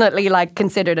 Definitely, like,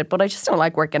 considered it, but I just don't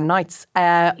like working nights.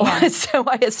 So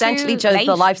I essentially chose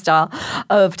the lifestyle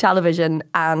of television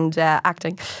and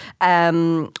acting.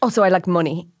 Also, I like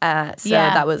money.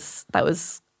 That was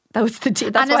that's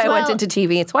why I went into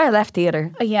TV. It's why I left theatre.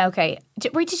 Yeah, okay.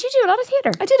 Did you do a lot of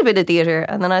theatre? I did a bit of theatre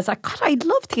and then I was like, God, I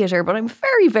love theatre, but I'm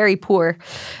very, very poor.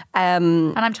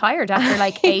 And I'm tired after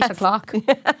like 8 o'clock.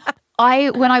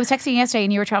 When I was texting you yesterday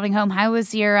and you were travelling home, how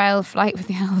was your owl flight with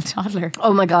the owl toddler?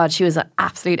 Oh my God, she was an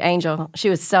absolute angel. She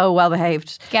was so well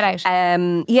behaved. Get out.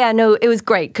 It was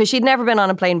great because she'd never been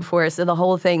on a plane before. So the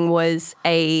whole thing was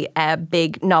a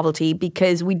big novelty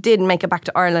because we did make it back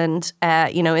to Ireland,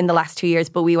 in the last 2 years,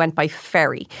 but we went by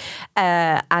ferry.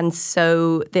 And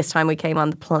so this time we came on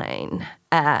the plane.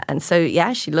 And so,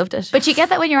 yeah, she loved it. But you get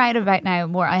that when you're out and about now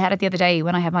more. I had it the other day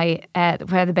when I had my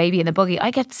the baby in the buggy.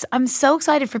 I'm so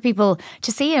excited for people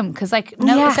to see him because, like,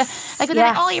 they're like,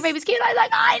 oh, your baby's cute. I'm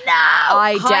like, I know.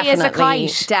 I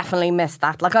definitely missed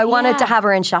that. Like, I wanted to have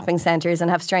her in shopping centres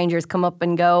and have strangers come up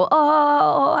and go,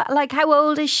 oh, like, how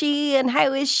old is she and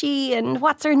how is she and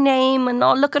what's her name and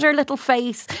oh, look at her little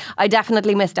face. I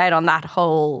definitely missed out on that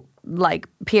whole like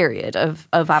period of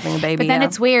having a baby. But then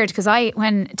it's weird because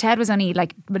when Ted was only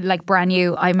like brand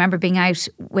new, I remember being out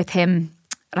with him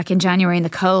like in January in the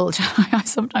cold. I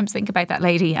sometimes think about that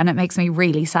lady and it makes me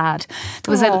really sad.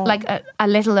 There was a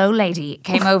little old lady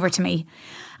came over to me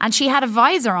and she had a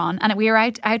visor on and we were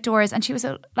outdoors and she was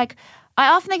like,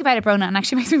 I often think about it, Brona, and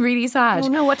actually makes me really sad. Oh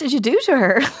no, what did you do to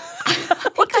her?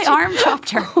 I arm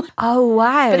chopped her. Oh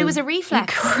wow. But it was a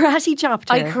reflex. You karate chopped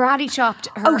her. I karate chopped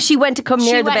her. Oh, she went to come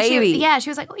near the baby. She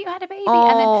was like, oh, you had a baby.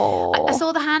 And then I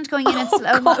saw the hand going in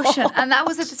slow motion. And that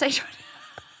was at the stage where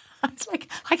I was like,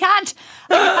 I can't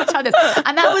tell this.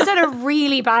 And that was at a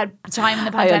really bad time in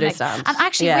the pandemic. I understand. And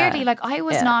actually, weirdly, like I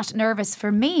was not nervous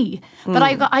for me, but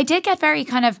I did get very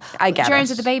kind of germs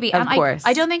with the baby. Of course.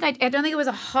 I don't think it was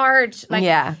a hard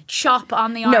chop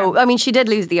on the arm. No, I mean she did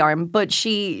lose the arm, but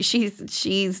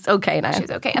she's okay now. She's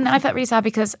okay. And then I felt really sad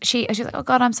because she was like, oh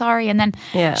God, I'm sorry. And then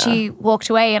she walked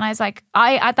away, and I was like,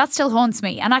 I that still haunts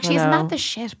me. And actually, isn't that the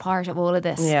shit part of all of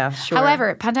this? Yeah, sure.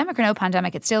 However, pandemic or no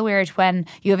pandemic, it's still weird when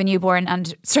you have a newborn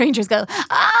and strangers go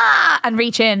and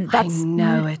reach in. I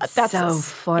know, it's so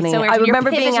funny. So I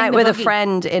remember being out with a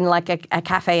friend in like a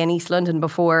cafe in East London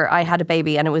before I had a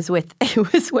baby, and it was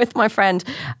with my friend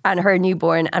and her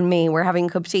newborn and me. We're having a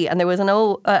cup of tea, and there was an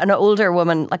older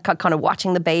woman like kind of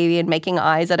watching the baby and making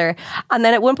eyes at her. And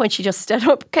then at one point she just stood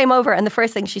up, came over, and the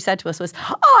first thing she said to us was,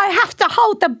 "Oh, I have to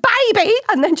hold the baby,"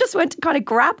 and then just went to kind of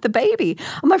grab the baby.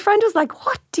 And my friend was like,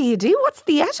 "What do you do? What's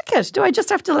the etiquette? Do I just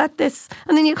have to let this?"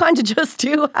 And then you kind of just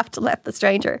do have to let the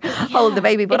stranger hold the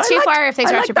baby. But it's too far if they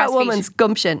start to breastfeed. That woman's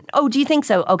gumption. Oh, do you think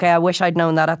so? Okay, I wish I'd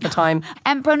known that at the time.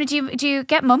 Brona, do you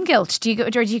get mum guilt? Do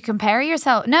you compare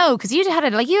yourself? No, because you had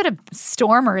a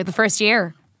stormer the first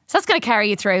year, so that's going to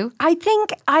carry you through. I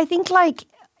think like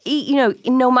you know,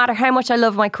 no matter how much I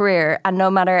love my career and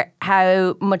no matter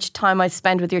how much time I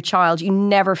spend with your child, you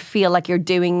never feel like you're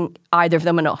doing either of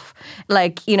them enough.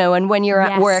 Like, you know, and when you're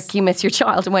at work, you miss your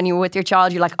child. And when you're with your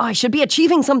child, you're like, oh, I should be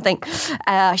achieving something.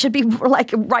 I should be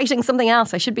like writing something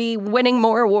else. I should be winning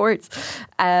more awards.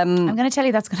 I'm going to tell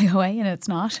you that's going to go away and it's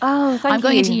not. Oh, thank you. I'm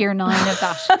going into year 9 of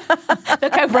that.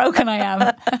 Look how broken I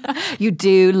am. You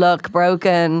do look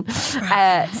broken.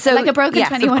 So like a broken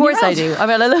 21-year-old. Of course I do. I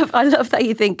mean, I love that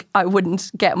you think I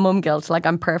wouldn't get mum guilt, like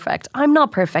I'm perfect. I'm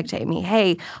not perfect, Amy.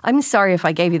 Hey, I'm sorry if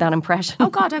I gave you that impression. Oh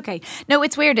God, okay. No,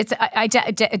 it's weird. It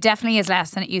definitely is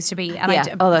less than it used to be. And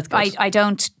that's good. I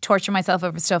don't torture myself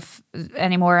over stuff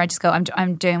anymore. I just go,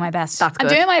 I'm doing my best. That's good.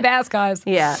 I'm doing my best, guys.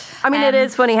 Yeah. I mean, it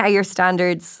is funny how your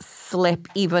standards slip,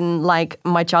 even like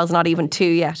my child's not even 2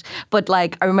 yet. But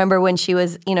like, I remember when she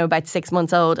was, you know, about 6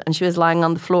 months old and she was lying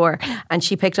on the floor and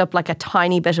she picked up like a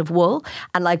tiny bit of wool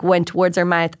and like went towards her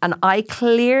mouth, and I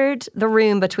cleared the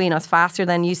room between us faster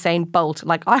than Usain Bolt.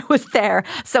 Like, I was there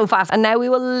so fast. And now we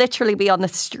will literally be on the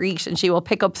street and she will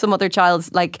pick up some other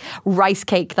child's like rice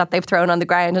cake that they've thrown on the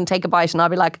ground and take a bite, and I'll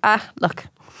be like, look.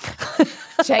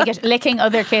 Take it, licking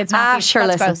other kids. Sure,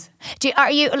 that's listen. gross. Are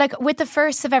you like with the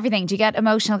first of everything? Do you get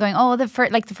emotional going? Oh, the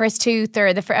first tooth,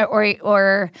 or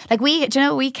or like we? Do you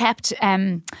know we kept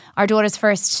our daughter's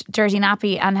first dirty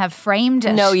nappy and have framed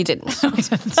it? No, you didn't. No, we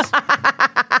didn't.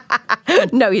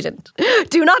 No, you didn't.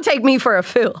 Do not take me for a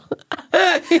fool.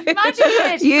 Imagine you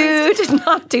did. You did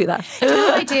not do that. Do you know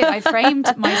what I did? I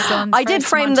framed my son's. I did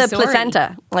frame the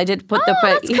placenta. I did put the.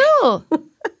 That's cool.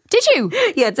 Did you?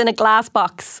 Yeah, it's in a glass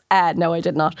box. No, I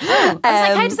did not. Oh, I was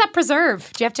like, how does that preserve?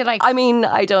 Do you have to like? I mean,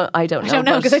 I don't know. I don't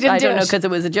know because I didn't do it. I don't know because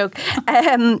it was a joke.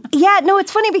 Yeah, no,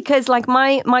 it's funny because like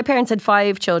my parents had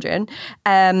 5 children,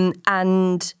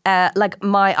 and like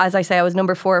as I say, I was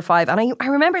number 4 or 5, and I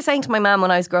remember saying to my mum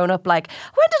when I was growing up, like,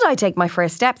 when did I take my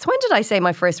first steps? When did I say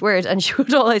my first word? And she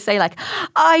would always say, like,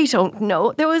 I don't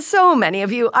know. There was so many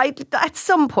of you. At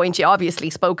some point you obviously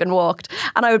spoke and walked,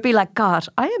 and I would be like, God,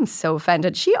 I am so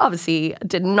offended. She obviously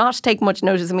did not take much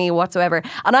notice of me whatsoever.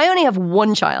 And I only have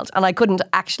 1 child, and I couldn't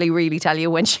actually really tell you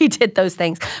when she did those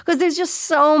things because there's just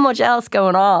so much else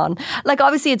going on. Like,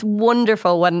 obviously it's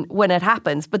wonderful when it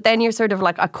happens, but then you're sort of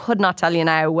like, I could not tell you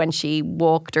now when she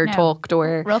walked or talked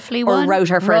or roughly or wrote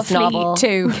her first novel.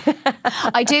 2.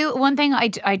 I do one thing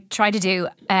I try to do.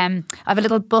 I have a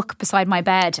little book beside my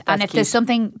bed, and if there's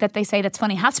something that they say that's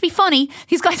funny, it has to be funny.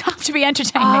 These guys have to be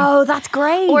entertaining. Oh, that's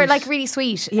great. Or like really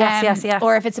sweet. Yes.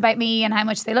 Or if it's about me and how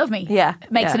much they love me. Yeah. It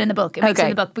makes it in the book. It makes it in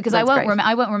the book because I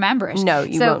won't remember it. No,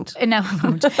 you won't. No, I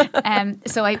won't.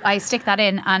 So I stick that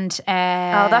in, and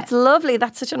oh, that's lovely.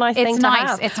 That's such a nice thing to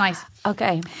have. It's nice.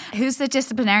 Okay. Who's the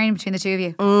disciplinarian between the 2 of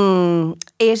you?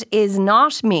 It is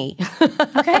not me.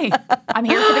 Okay. I'm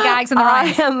here for the gags and the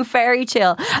rhymes. I am very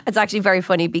chill. It's actually very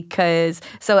funny because,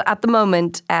 so at the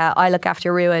moment, I look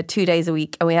after Rua 2 days a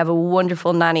week, and we have a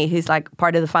wonderful nanny who's like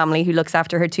part of the family who looks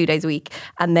after her 2 days a week,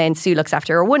 and then Sue looks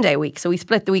after her 1 day a week. So we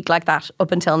split the week like that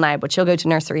up until now, but she'll go to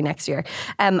nursery next year.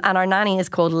 And our nanny is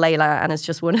called Layla, and is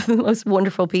just one of the most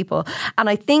wonderful people. And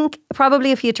I think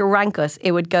probably if you had to rank us,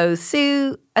 it would go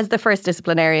Sue as the first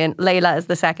disciplinarian, Layla as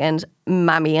the second,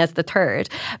 Mammy as the third.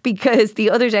 Because the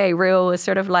other day, Rua was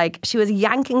sort of like, she was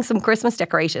yanking some Christmas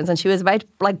decorations and she was about to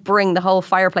like bring the whole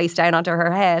fireplace down onto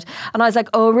her head. And I was like,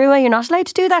 oh, Rua, you're not allowed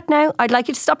to do that now. I'd like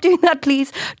you to stop doing that,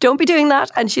 please. Don't be doing that.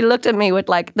 And she looked at me with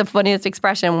like the funniest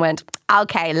expression and went,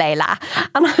 okay, Layla.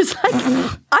 And I was like,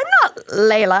 I'm not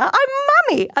Layla, I'm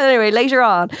Mammy. And anyway, later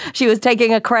on, she was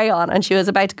taking a crayon and she was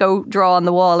about to go draw on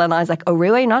the wall. And I was like, oh,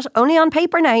 Rua, you're not only on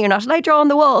paper now. You're not allowed to draw on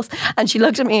the walls. And she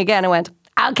looked at me again and went,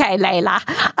 okay, Layla.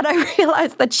 And I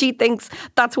realised that she thinks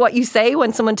that's what you say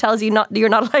when someone tells you you're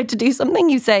not allowed to do something.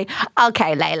 You say,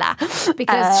 okay, Layla.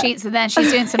 Because she's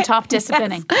doing some top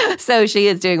disciplining. Yes. So she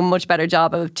is doing a much better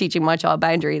job of teaching my child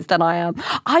boundaries than I am.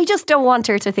 I just don't want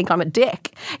her to think I'm a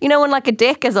dick. You know, when like a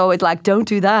dick is always like, don't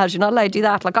do that, you're not allowed to do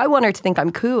that. Like, I want her to think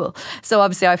I'm cool. So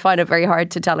obviously I find it very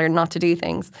hard to tell her not to do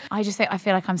things. I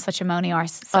feel like I'm such a moany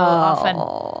arse so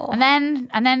often.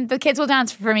 And then the kids will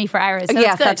dance for me for hours. So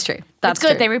yes, that's true. That's good.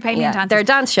 True. They repay me in dances. Their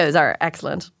dance shows are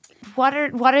excellent.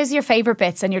 What is your favourite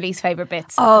bits and your least favourite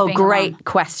bits? Oh, great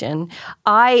question.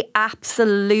 I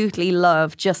absolutely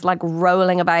love just like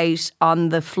rolling about on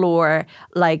the floor,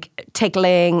 like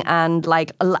tickling and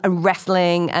like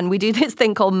wrestling. And we do this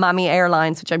thing called Mammy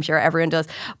Airlines, which I'm sure everyone does.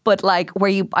 But like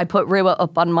where I put Rua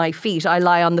up on my feet, I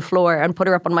lie on the floor and put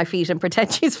her up on my feet and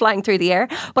pretend she's flying through the air.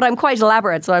 But I'm quite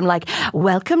elaborate. So I'm like,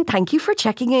 welcome, thank you for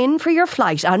checking in for your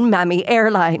flight on Mammy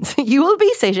Airlines. You will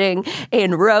be sitting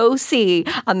in row C.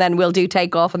 And then then we'll do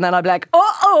takeoff, and then I'll be like,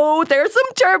 oh, there's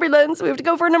some turbulence. We have to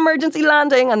go for an emergency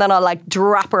landing. And then I'll like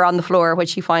drop her on the floor, which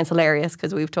she finds hilarious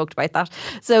because we've talked about that.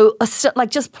 So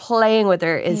like just playing with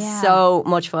her is so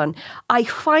much fun. I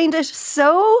find it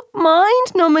so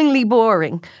mind-numbingly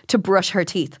boring to brush her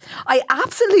teeth. I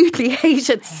absolutely hate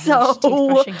it so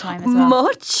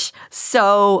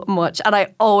much. And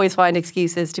I always find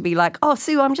excuses to be like, oh,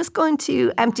 Sue, I'm just going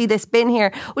to empty this bin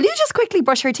here. Will you just quickly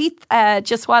brush her teeth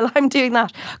just while I'm doing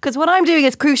that? Because what I'm doing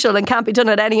is crucial and can't be done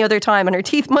at any other time, and her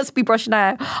teeth must be brushed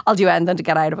now. I'll do anything to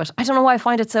get out of it. I don't know why I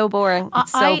find it so boring.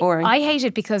 It's so boring. I hate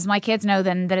it because my kids know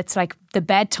then that it's like the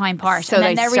bedtime part, so and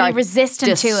then they're really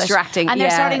resistant to it. And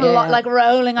they're starting like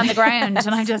rolling on the ground, and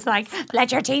I'm just like,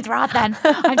 let your teeth rot then.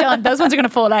 I'm done. Those ones are going to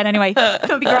fall out anyway.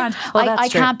 It'll be grand. Well, I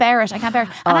can't bear it. And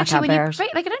actually, when you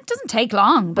like, it doesn't take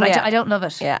long, but I don't love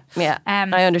it. Yeah.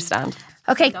 I understand.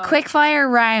 Okay, quick fire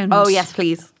round. Oh yes,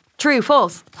 please. True,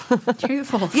 false. True,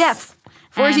 false. Yes.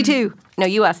 42. No,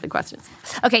 you ask the questions.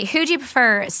 Okay, who do you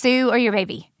prefer, Sue or your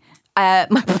baby? My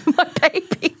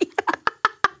baby.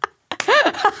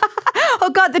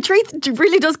 Oh God, the truth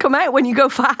really does come out when you go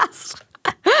fast.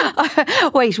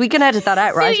 Wait, we can edit that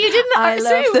out, right? Sue, you didn't. I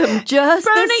love them just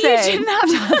Brona, the same. you didn't have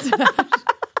to answer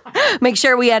that. Make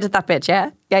sure we edit that bit,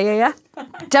 yeah? Yeah.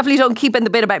 Definitely don't keep in the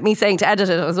bit about me saying to edit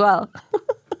it as well.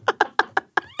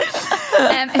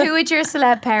 Who would your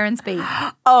celeb parents be?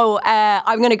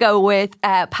 I'm going to go with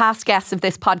past guests of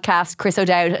this podcast, Chris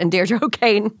O'Dowd and Deirdre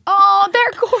O'Kane. Oh,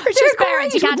 they're gorgeous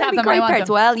parents. You can't have them. I want them.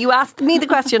 Well, you asked me the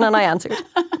question and I answered.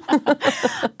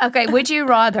 Okay, would you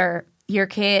rather your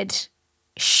kid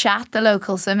shat the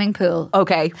local swimming pool?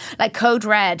 Okay. Like code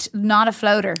red, not a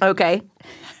floater. Okay.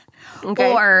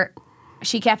 Or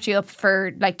she kept you up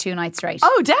for like 2 nights straight.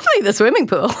 Oh, definitely the swimming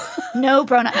pool. No,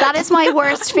 Brona, that is my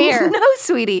worst fear. No,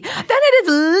 sweetie. Then it is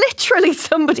literally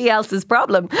somebody else's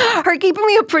problem. Her keeping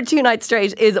me up for 2 nights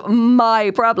straight is my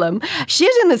problem.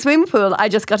 Shit in the swimming pool, I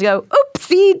just got to go,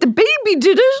 oopsie, the baby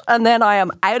did it. And then I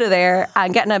am out of there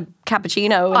and getting a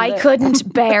cappuccino. I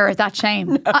couldn't bear that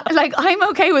shame. No. I'm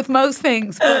okay with most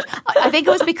things, but I think it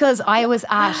was because I was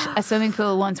at a swimming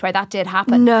pool once where that did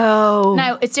happen. No.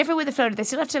 Now, it's different with the floater. They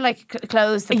still have to like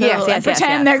close the pool and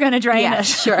pretend they're going to drain it.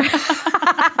 Sure.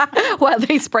 Well,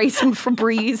 they spray some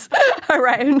Febreze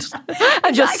around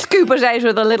and just scoop it out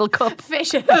with a little cup.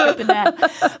 Fish it out with the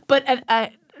net. But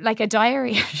like a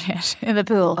diarrhea shit in the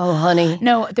pool. Oh, honey.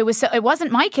 No, it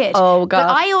wasn't my kid. Oh, God.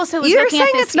 But I also was You're looking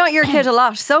saying at this. It's not your kid a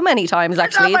lot, so many times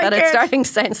actually, that it's starting to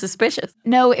sound suspicious.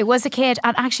 No, it was a kid,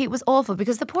 and actually it was awful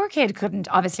because the poor kid couldn't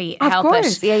obviously help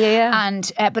it. Yeah.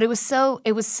 And but it was so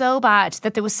bad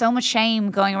that there was so much shame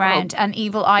going around and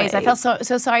evil eyes. Babe. I felt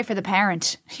so sorry for the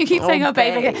parent. You keep saying, "Oh,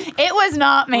 baby," it was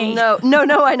not me. No,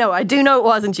 I know. I do know it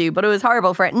wasn't you, but it was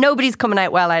horrible for it. Nobody's coming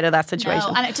out well out of that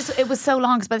situation. No, and it was so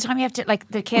long because by the time you have to like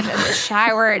the kid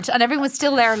showered and everyone was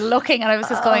still there looking, and I was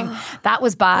just going, that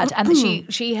was bad, and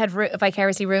she had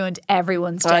vicariously ruined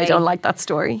everyone's day. I don't like that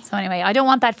story. So anyway, I don't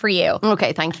want that for you.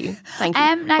 Okay, thank you.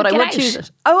 Now but I would choose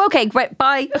it. Oh, okay, great.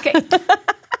 Bye. Okay.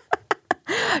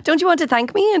 Don't you want to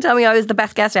thank me and tell me I was the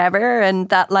best guest ever, and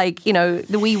that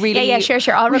we really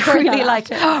sure I'll record really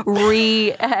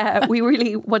that we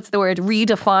really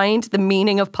redefined the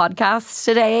meaning of podcasts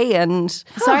today, and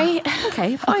sorry.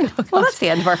 Okay, fine. Well, that's the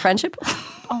end of our friendship.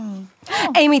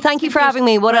 Amy, thank you for having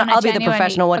me. I'll be the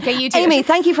professional one. Okay, you too. Amy,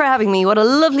 thank you for having me. What a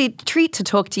lovely treat to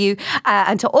talk to you.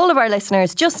 And to all of our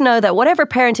listeners, just know that whatever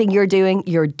parenting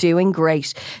you're doing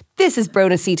great. This is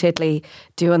Brona C. Titley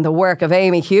doing the work of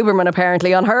Amy Huberman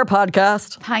apparently on her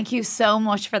podcast. Thank you so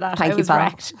much for that. Thank you, pal.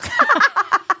 Wrecked.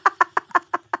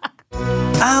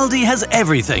 Aldi has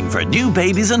everything for new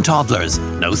babies and toddlers.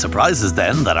 No surprises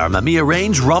then that our Mamia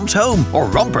range romped home, or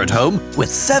rompered home, with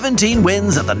 17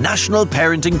 wins at the National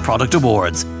Parenting Product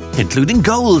Awards, including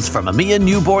golds for Mamia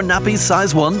Newborn Nappies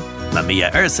Size 1,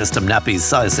 Mamia Air System Nappies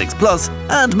Size 6 Plus,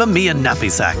 and Mamia Nappy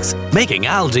Sacks, making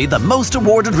Aldi the most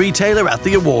awarded retailer at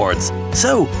the awards.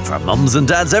 So, for mums and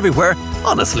dads everywhere,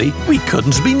 honestly, we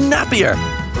couldn't be nappier.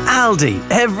 Aldi,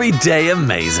 every day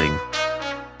amazing.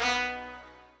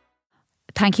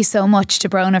 Thank you so much to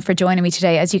Brona for joining me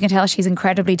today. As you can tell, she's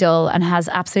incredibly dull and has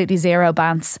absolutely zero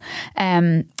bants.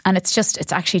 And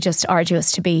it's actually just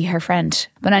arduous to be her friend.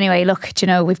 But anyway, look,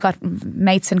 we've got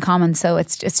mates in common, so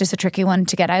it's just a tricky one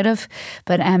to get out of.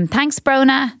 But thanks,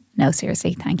 Brona. No,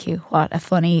 seriously, thank you. What a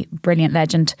funny, brilliant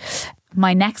legend.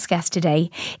 My next guest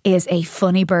today is a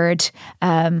funny bird.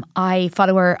 I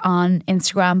follow her on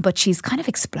Instagram, but she's kind of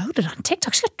exploded on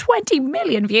TikTok. She's got 20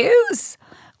 million views.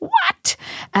 What?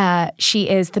 She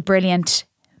is the brilliant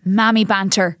Mammy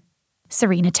Banter,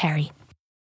 Serena Terry.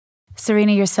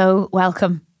 Serena, you're so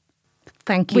welcome.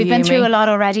 Thank you, We've been Amy. through a lot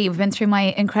already. We've been through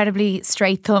my incredibly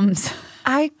straight thumbs.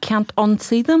 I can't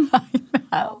unsee them.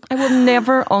 I will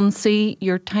never unsee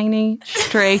your tiny,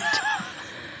 straight,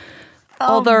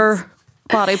 other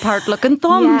body part looking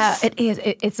thumbs. Yeah, it is.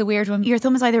 It's a weird one. Your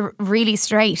thumb is either really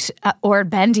straight or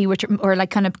bendy, or like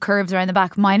kind of curves around the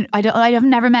back. Mine, I have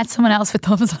never met someone else with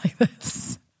thumbs like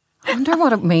this. I wonder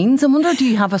what it means. I wonder, do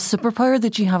you have a superpower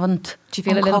that you haven't Do you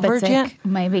feel a little bit sick? yet?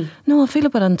 Maybe. No, I feel a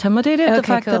bit intimidated. The Okay,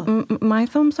 fact cool. that my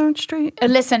thumbs aren't straight.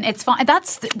 Listen, it's fine.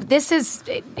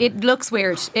 It looks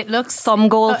weird. It looks Thumb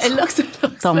goals. It looks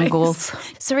Thumb like- goals.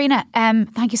 Serena,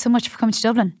 thank you so much for coming to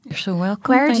Dublin. You're so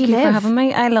welcome. Where do Thank you for live? having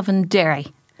me. I live in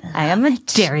Derry. I am a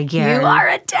Derry girl. You are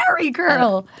a Derry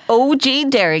girl. OG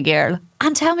Derry girl.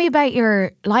 And tell me about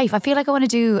your life. I feel like I want to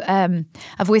do a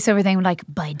voiceover thing like,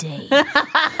 by day,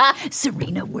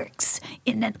 Serena works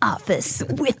in an office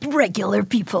with regular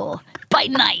people. By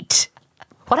night.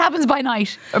 What happens by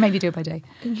night? Or maybe do it by day.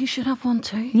 You should have one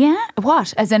too. Yeah.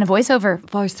 What? As in a voiceover?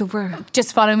 Voiceover.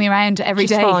 Just following me around every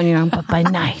day. Just following you around, but by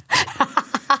night,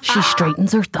 she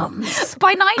straightens her thumbs.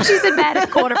 By night, she's in bed at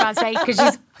 8:15 because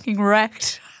she's fucking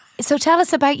wrecked. So tell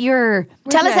us about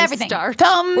tell us everything.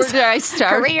 Thumbs, Where did I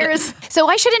start? careers. So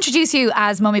I should introduce you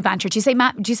as Mummy Banter. Do you say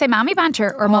Mammy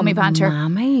Banter or Mummy Banter?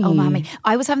 Mammy. Oh, Mammy.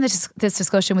 I was having this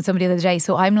discussion with somebody the other day,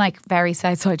 so I'm like very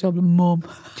Southside Dublin mum. Do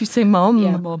you say mum?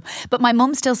 Yeah, mum. But my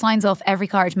mum still signs off every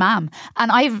card Mam,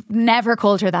 and I've never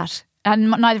called her that.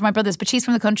 And neither of my brothers, but she's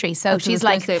from the country, so she's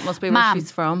like, it must be where Mam. she's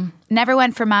from. Never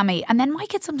went for Mammy. And then my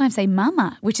kids sometimes say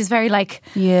Mama, which is very like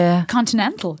Yeah.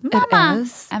 continental. Mama. It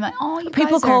is. I'm like, oh, you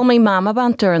People guys call are... me Mama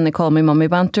Banter and they call me Mummy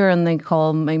Banter and they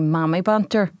call me Mammy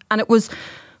Banter. And it was,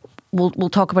 we'll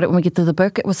talk about it when we get to the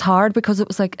book. It was hard because it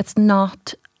was like, it's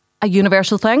not a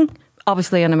universal thing.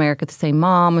 Obviously in America they say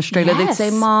mom, Australia they'd say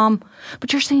Yes. mom.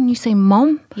 But you're saying you say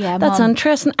mum. Yeah, That's mum.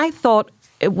 interesting. I thought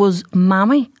it was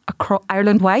Mammy across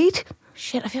Ireland wide.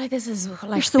 Shit, I feel like this is You're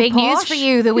like so big news posh. for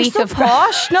you the You're week so of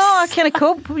posh. No, I can't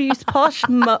cope with you posh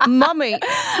mummy.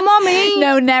 Mummy.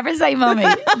 No, never say mummy.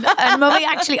 And mummy,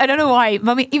 actually, I don't know why.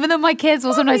 Mummy, even though my kids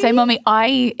will sometimes say mummy,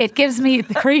 it gives me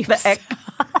the creeps.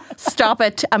 Stop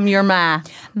it. I'm your ma.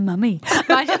 Mummy.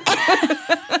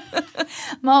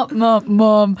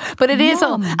 Mum. But it is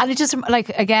all, and it just like,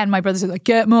 again, my brothers are like,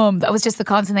 get mum. That was just the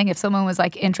constant thing. If someone was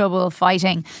like in trouble,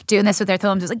 fighting, doing this with their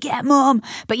thumbs, it was like, get mum.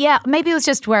 But yeah, maybe it was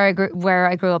just where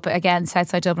I grew up. Again,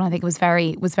 Southside Dublin. I think it was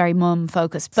very mum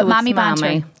focused. But So it's Mammy Banter.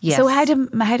 Mammy, yes. So how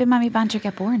did Mammy Banter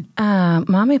get born?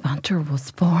 Mammy Banter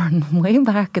was born way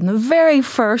back in the very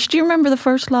first. Do you remember the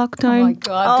first lockdown? Oh my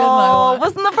God, didn't I?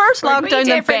 Wasn't the first lockdown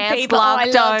the best people. Oh, I loved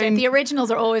it. lockdown? The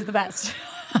originals are always the best.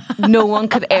 No one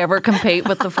could ever compete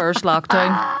with the first lockdown.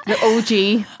 The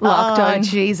OG lockdown. Oh,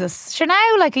 Jesus. Sure,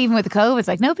 now, like, even with the COVID, it's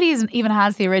like nobody even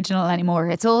has the original anymore.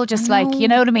 It's all just like, you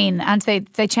know what I mean? And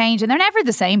they change and they're never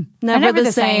the same. They're Never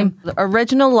the same. The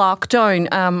original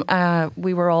lockdown,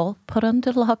 we were all put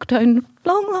into lockdown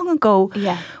long ago.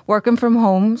 Yeah. Working from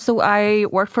home. So I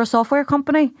worked for a software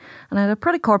company and I had a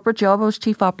pretty corporate job. I was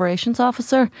chief operations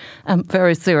officer.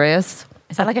 Very serious.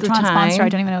 Is that like a at the transponder? time. I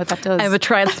don't even know what that does. I'm a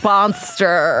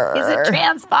transponder. Is it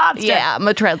transponder? Yeah, I'm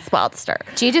a transponder.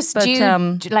 Do you just But, do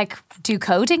you like do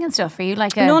coding and stuff? Are you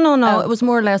like a No. Oh. It was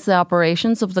more or less the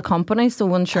operations of the company.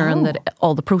 So ensuring that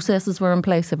all the processes were in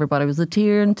place, everybody was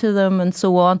adhering to them and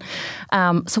so on.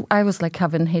 So I was like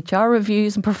having HR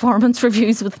reviews and performance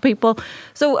reviews with people.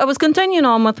 So I was continuing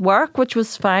on with work, which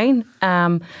was fine.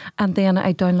 And then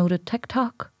I downloaded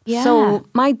TikTok. Yeah. So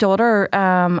my daughter,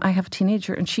 I have a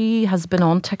teenager and she has been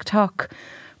on TikTok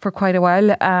for quite a while.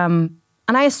 And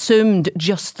I assumed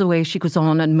just the way she goes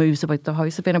on and moves about the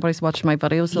house. If anybody's watched my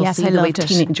videos, they'll Yes, see I the way loved it.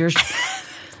 teenagers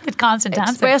with constant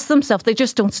dancing? express themselves. They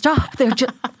just don't stop. They're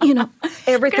just,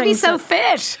 everything. Gonna be so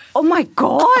fit. Oh my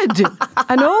God.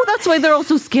 I know. That's why they're all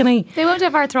so skinny. They won't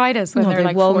have arthritis when No, they're they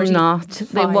like will 45. not.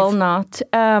 They will not.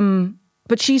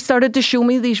 But she started to show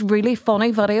me these really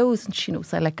funny videos, and she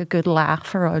knows I like a good laugh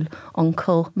for our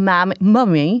uncle, mummy,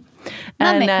 Mummy.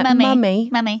 And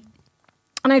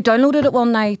I downloaded it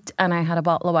one night, and I had a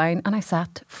bottle of wine, and I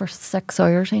sat for 6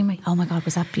 hours, Amy. Oh my God,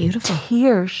 was that beautiful?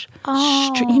 Tears.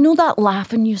 You know that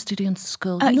laughing you used to do in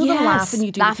school? You know the yes. laughing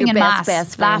you do Laughing with your in best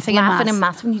mass. friends. Laughing in in mass.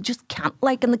 mass when you just can't,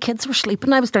 like, and the kids were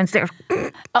sleeping. I was downstairs.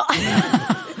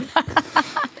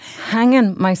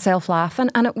 Hanging myself laughing,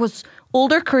 and it was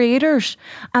older creators,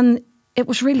 and it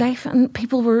was real life, and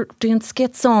people were doing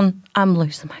skits on I'm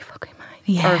losing my fucking mind.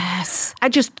 Yes. I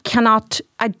just cannot.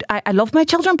 I love my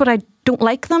children, but I don't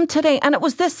like them today. And it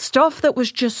was this stuff that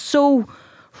was just so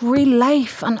real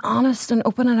life and honest and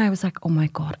open. And I was like, oh my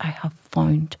God, I have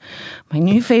found my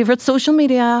new favourite social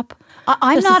media app.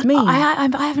 I'm not. Is me. I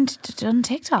haven't done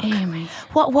TikTok. Amy.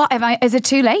 What? Is it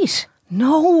too late?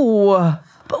 No.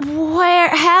 But where?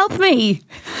 Help me.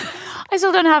 I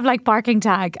still don't have like parking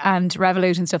tag and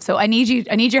Revolut and stuff, so I need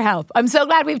your help. I'm so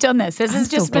glad we've done this. This has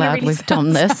just been a really we've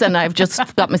done this, and I've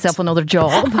just got myself another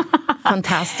job.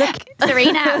 Fantastic.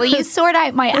 Serena, will you sort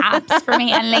out my apps for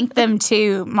me and link them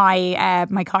to my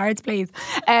my cards, please?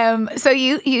 So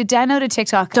you downloaded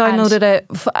TikTok. Downloaded it,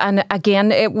 and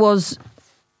again, it was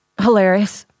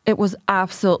hilarious. It was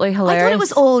absolutely hilarious. I thought it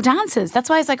was all dances. That's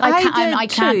why I was like, I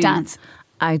can't dance.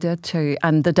 I did too,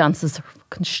 and the dances are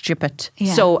fucking stupid.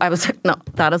 Yeah. So I was like, no,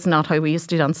 that is not how we used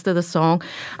to dance to the song.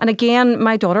 And again,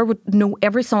 my daughter would know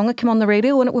every song that came on the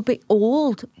radio, and it would be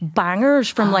old bangers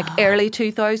from like early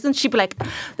 2000s. She'd be like,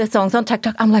 this song's on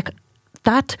TikTok. I'm like,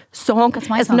 that song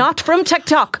is not from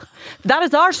TikTok. That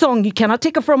is our song. You cannot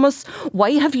take it from us.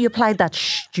 Why have you applied that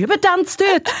stupid dance to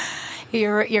it?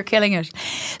 You're killing it.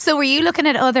 So were you looking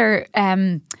at other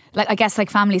I guess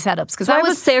family setups? Because I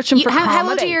was searching for comedy. How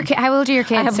old are your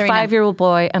kids? I have Serena? a 5-year-old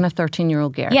boy and a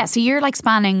 13-year-old girl. Yeah, so you're like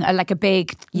spanning a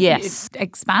big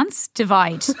expanse,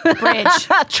 divide,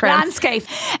 bridge, landscape.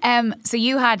 So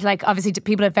you had obviously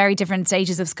people at very different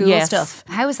stages of school stuff.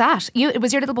 How was that?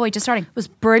 Was your little boy just starting? It was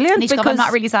brilliant. Because I'm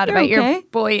not really sad about your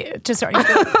boy just starting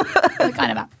school.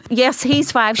 Kind of. Yes, he's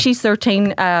 5, she's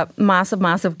 13.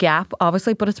 Massive gap,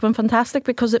 obviously, but it's been fantastic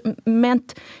because it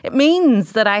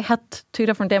means that I had 2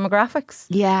 different demographics.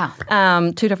 Yeah.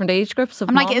 2 different age groups of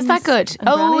I'm like, is that good?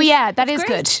 Oh, yeah, that is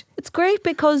good. It's great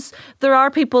because there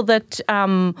are people that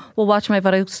will watch my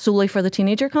videos solely for the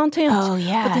teenager content. Oh,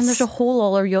 yes. But then there's a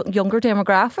whole other younger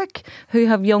demographic who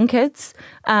have young kids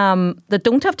that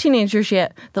don't have teenagers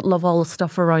yet that love all the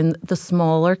stuff around the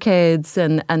smaller kids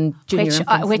and junior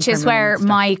which is where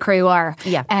my crew are.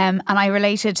 Yeah. And I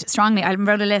related strongly. I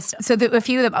wrote a list. So a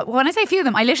few of them, when I say a few of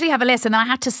them, I literally have a list and then I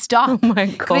had to stop. Oh my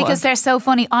God. Because they're so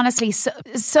funny, honestly,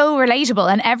 so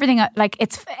relatable and everything,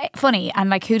 it's funny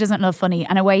and who doesn't love funny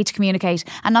and a way to communicate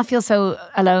and not feel so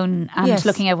alone and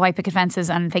looking at white picket fences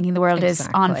and thinking the world is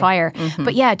on fire. Mm-hmm.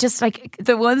 But yeah, just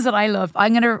the ones that I love,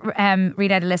 I'm going to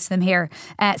read out a list of them here.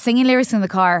 Singing lyrics in the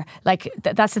car,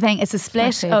 that's the thing. It's a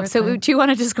split of. So do you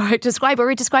want to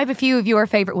describe a few of your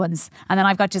favourite ones? And then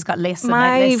I've just got lists.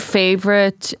 My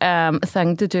favourite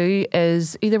thing to do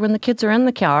is either when the kids are in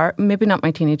the car, maybe not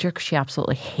my teenager because she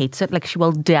absolutely hates it. She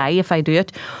will die if I do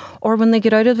it. Or when they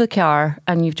get out of the car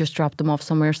and you've just dropped them off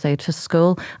somewhere, say to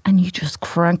school, and you just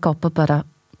crank up a bit of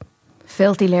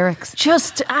filthy lyrics.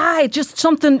 Just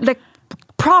something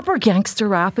proper gangster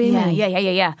rap.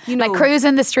 Yeah.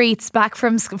 Cruising the streets back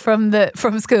from school.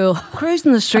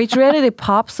 Cruising the streets, ready to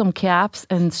pop some caps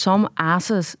and some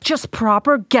asses. Just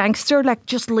proper gangster,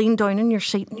 just lean down in your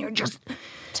seat and you're just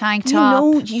tank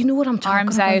top. You know what I'm talking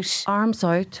about. Arms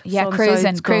out. Yeah,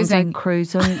 Suns cruising. Out,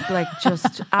 cruising.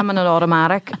 I'm in an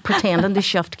automatic, pretending to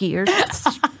shift gears.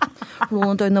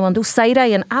 Rolling down the window,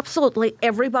 side-eyeing absolutely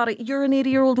everybody. You're an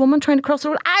 80-year-old woman trying to cross the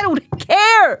road. I don't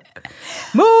care.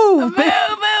 Move.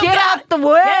 Get out the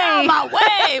way. Get out my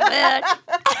way, bitch.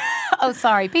 Oh,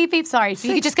 sorry. Beep, sorry.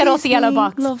 You could just get off the yellow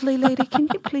box. Lovely lady, can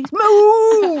you please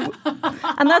move?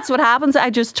 And that's what happens. I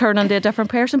just turn into a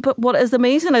different person. But what is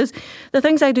amazing is the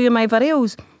things I do in my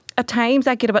videos, at times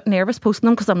I get a bit nervous posting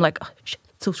them because I'm like, oh, shit,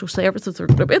 social services are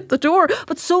going to be at the door.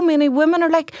 But so many women are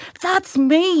like, that's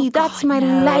me. That's my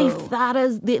life. That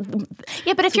is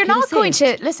yeah, but if you're not going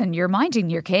to listen, you're minding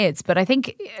your kids. But I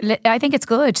think it's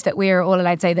good that we're all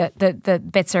allowed to say that the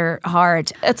bits are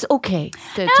hard. It's okay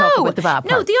to talk about the bad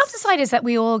parts. No, the opposite side is that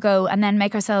we all go and then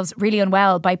make ourselves really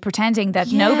unwell by pretending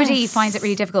that nobody finds it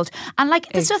really difficult. And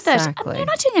the stuff that you're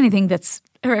not doing anything that's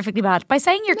horrifically bad by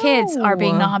saying your kids are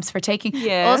being knobs for taking.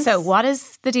 Also, what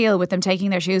is the deal with them taking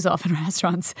their shoes off in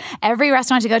restaurants? Every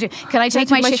restaurant you go to, can I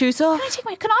take my shoes off?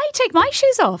 Can I take my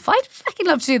shoes off? I'd fucking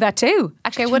love to do that too.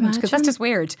 Actually, I wouldn't because that's just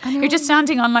weird. You're just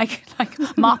standing on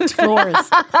mopped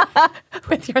floors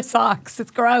with your socks.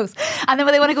 It's gross. And then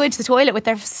when they want to go into the toilet with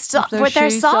their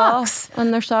socks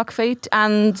and their sock feet,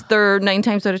 and they're 9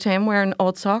 times out of 10 wearing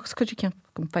odd socks because you can't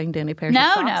find any pairs of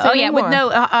socks anymore. With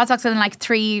no odd socks and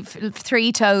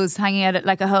three toes hanging out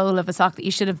at a hole of a sock that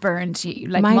you should have burned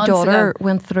my daughter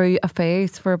went through a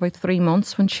phase for about 3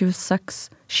 months when she was 6.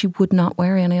 She would not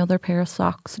wear any other pair of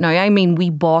socks. Now, I mean, we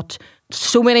bought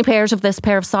so many pairs of this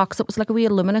pair of socks. It was like a wee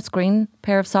luminous green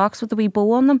pair of socks with a wee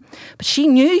bow on them. But she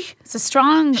knew. It's a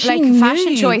strong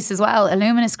fashion choice as well. A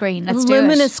luminous green. Let's do it.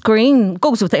 Luminous green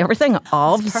goes with everything.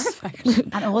 Perfect.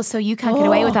 And also you can't get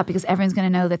away with that because everyone's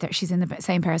going to know that she's in the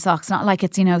same pair of socks. Not like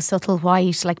it's, subtle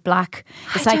white, like black.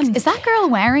 It's is that girl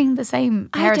wearing the same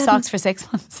pair of socks for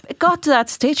 6 months? It got to that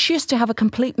stage. She used to have a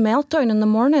complete meltdown in the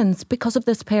mornings because of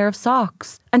this pair of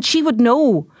socks. And she would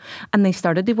know. And they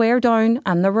started to wear down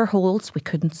and there were holes. We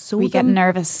couldn't sew them. We get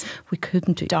nervous. We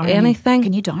couldn't do anything.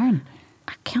 Can you darn?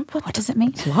 I can't. What does it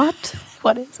mean? What?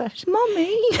 What is it?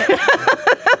 Mummy,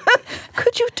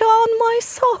 could you darn my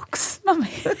socks?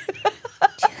 Mummy,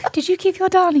 did you keep your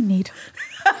darning needle?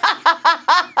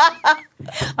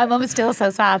 My mum is still so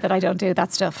sad that I don't do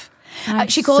that stuff.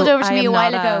 She called over to me a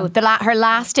while ago. Her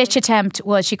last ditch attempt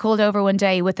was she called over one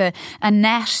day with a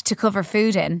net to cover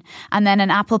food in and then an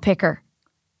apple picker.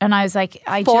 And I was like,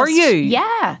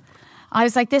 Yeah. I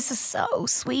was like, this is so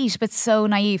sweet, but so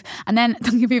naive. And then,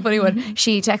 don't give me a funny one,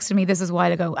 she texted me, this was a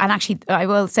while ago. And actually, I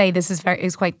will say this is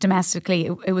quite domestically,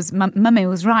 it was, Mummy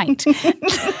was right.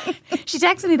 She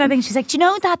texted me that thing, she's like, do you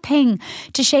know that thing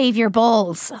to shave your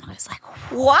balls? And I was like,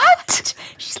 what?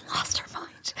 She's lost her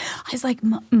mind. I was like,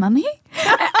 Mummy?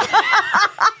 Have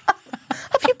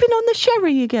you been on the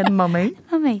sherry again, Mummy?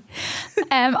 Mummy.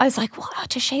 I was like, what?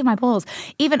 To shave my balls?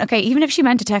 Even if she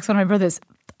meant to text one of my brothers,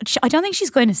 I don't think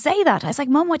she's going to say that. I was like,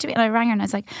 Mum, what do you mean? And I rang her and I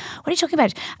was like, what are you talking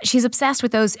about? She's obsessed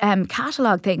with those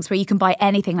catalogue things where you can buy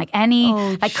anything, like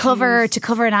cover to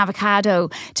cover an avocado,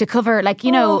 to cover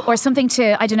or something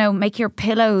to, I don't know, make your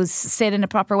pillows sit in a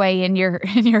proper way in your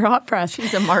hot press.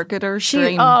 She's a marketer.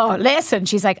 Listen,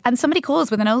 she's like, and somebody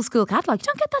calls with an old school catalogue. You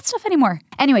don't get that stuff anymore.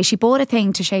 Anyway, she bought a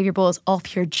thing to shave your balls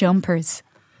off your jumpers.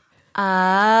 Which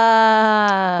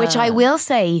I will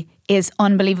say is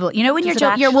unbelievable. You know when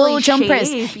your wool jumpers,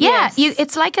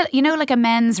 it's like a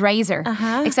men's razor,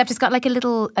 except it's got like a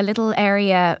little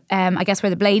area, I guess where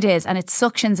the blade is, and it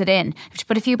suctions it in. You have to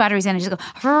put a few batteries in and just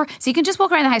go, so you can just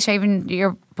walk around the house shaving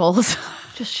your balls.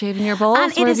 Just shaving your balls,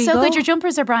 and it is so good. Your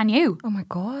jumpers are brand new. Oh my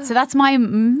god! So that's my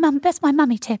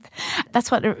mummy tip.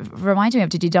 That's what it reminded me of.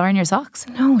 Did you darn your socks?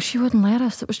 No, she wouldn't let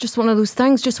us. It was just one of those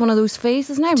things, just one of those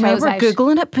phases. And I remember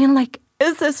googling it, being like,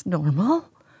 "Is this normal?"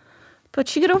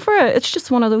 But you get over it. It's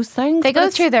just one of those things. They go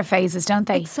through their phases, don't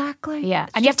they? Exactly. Yeah.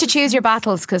 And you have to choose your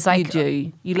battles because you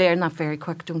do. You learn that very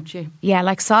quick, don't you? Yeah,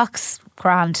 like socks,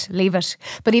 grand, leave it.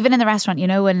 But even in the restaurant,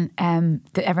 when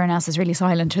everyone else is really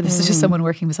silent or this is just someone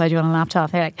working beside you on a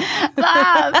laptop, they're like,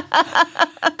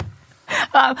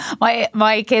 Mom!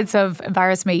 My kids have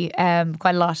embarrassed me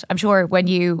quite a lot. I'm sure when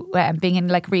you being in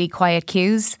like really quiet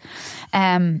queues.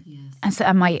 And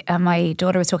my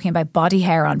daughter was talking about body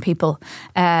hair on people,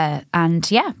 I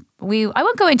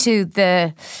won't go into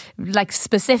the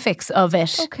specifics of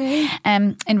it,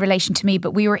 in relation to me.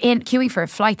 But we were queuing for a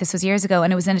flight. This was years ago,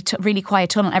 and it was in a really quiet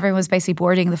tunnel. Everyone was basically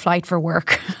boarding the flight for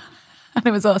work, and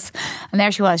it was us. And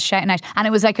there she was shouting out, and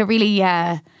it was like a really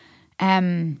echoey,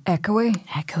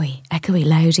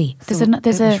 loudy. It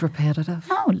was repetitive.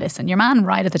 Oh, listen, your man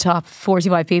right at the top,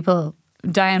 45 people.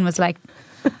 Diane was like,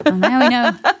 well,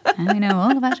 now we know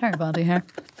all about her body hair.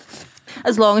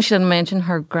 As long as she didn't mention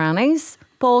her granny's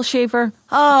ball shaver.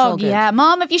 Oh yeah,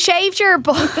 Mom, have you shaved your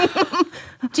ball?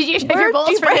 Did you shave your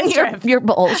balls for this trip? Your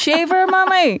ball shaver,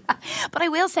 Mommy? But I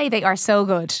will say they are so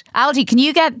good. Aldi, can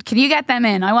you get them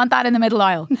in? I want that in the middle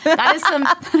aisle. That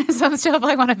is some stuff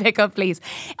I want to pick up, please.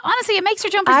 Honestly, it makes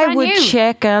your jumpers brand new. I would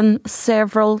check in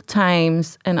several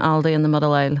times in Aldi in the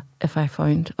middle aisle if I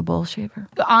found a ball shaver.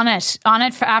 On it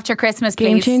for after Christmas, please.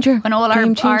 Game changer. When all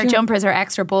our jumpers are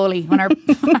extra bally, when our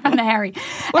hairy.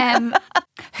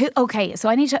 So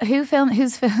I need to. Who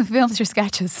films your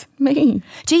sketches? Me.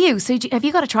 Do you? So have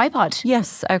you got a tripod?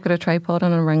 Yes, I've got a tripod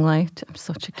and a ring light. I'm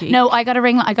such a geek. No, I got a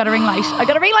ring light. I got a ring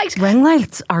light. Ring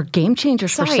lights are game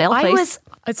changers for selfies.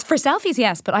 It's for selfies,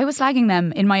 yes, but I was slagging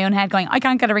them in my own head going, I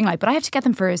can't get a ring light, but I have to get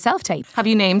them for a self-tape. Have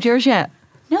you named yours yet?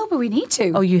 No, but we need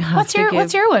to. Oh, you have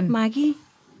What's your one? Maggie.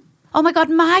 Oh my God,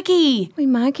 Maggie. Wait,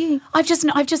 Maggie. I've just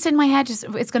in my head, it's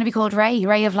going to be called Ray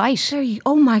of Light.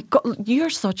 Oh my God, you're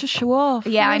such a show off.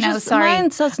 Yeah, I know, sorry.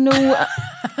 Mine says no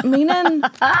meaning.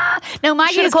 No,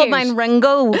 Maggie should have called mine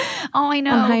Ringo. Oh, I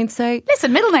know. In hindsight.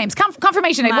 Listen, middle names,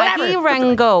 confirmation name, Maggie whatever.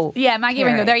 Ringo. Yeah, Maggie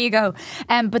Ringo, there you go.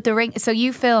 But the ring, so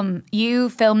you film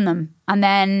them and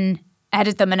then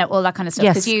edit them and all that kind of stuff.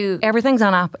 Yes, everything's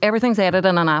on app. Everything's edited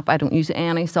on an app. I don't use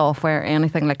any software,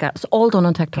 anything like that. It's all done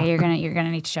on TikTok. Okay, you're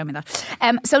gonna need to show me that.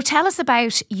 So tell us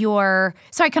about your.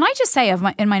 Sorry, can I just say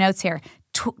in my notes here,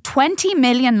 20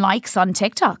 million likes on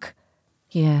TikTok.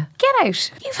 Yeah, get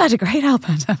out. You've had a great old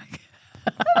pandemic.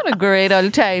 Had a great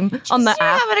old time on the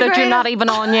app that you're not even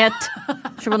on yet.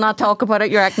 Sure, we'll not talk about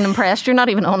it. You're acting impressed. You're not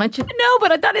even on it. No,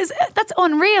 but that's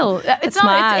unreal. It's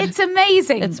not. mad. It's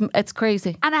amazing. It's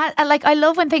crazy. And I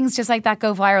love when things just like that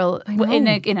go viral in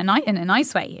a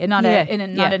nice way, not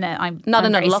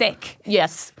in a sick.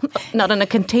 Yes, not in a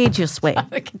contagious way.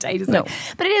 Not a contagious way.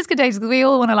 But it is contagious because we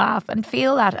all want to laugh and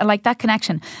feel that and like that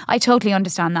connection. I totally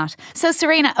understand that. So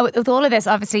Serena, with all of this,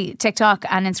 obviously TikTok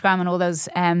and Instagram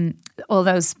and all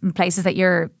those places that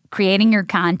you're creating your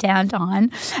content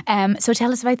on. So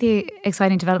tell us about the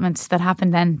exciting developments that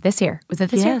happened then this year. Was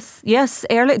it this year? Yes.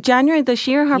 Early January this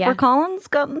year, HarperCollins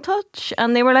got in touch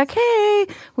and they were like, hey,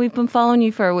 we've been following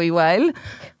you for a wee while.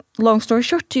 Long story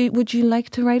short, would you like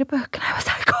to write a book? And I was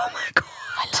like, oh my God.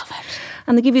 I love it.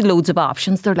 And they give you loads of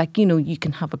options. They're like, you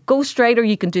can have a ghostwriter,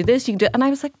 you can do this, you can do it. And I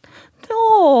was like,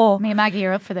 no. Me and Maggie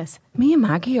are up for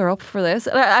this.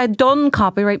 I'd done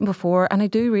copywriting before and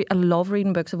I love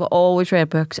reading books. I've always read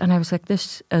books. And I was like,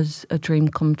 this is a dream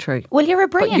come true. Well, you're a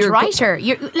brilliant writer.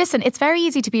 Listen, it's very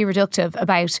easy to be reductive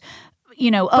about...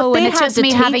 and it's just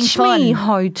me having fun. They had to teach me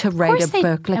how to write a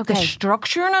book, the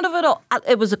structure and of it all.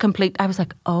 It was I was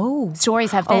like,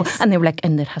 stories have this. And they were like,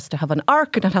 and it has to have an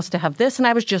arc and it has to have this. And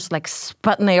I was just like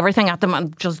spitting everything at them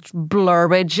and just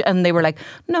blurbage. And they were like,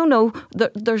 no,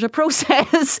 there's a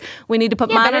process. We need to put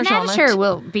manners on it. But an editor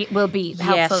will be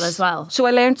helpful as well. So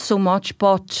I learned so much,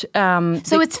 but...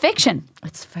 so it's fiction?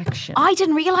 It's fiction. I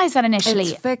didn't realise that initially.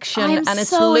 It's fiction and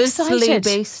it's loosely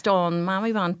based on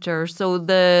Mammy Banter. So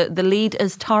the lead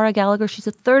is Tara Gallagher. She's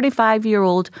a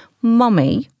 35-year-old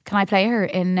mummy. Can I play her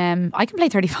in... I can play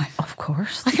 35. Of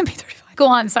course. I can play 35. Go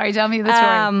on, sorry, tell me the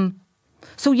story.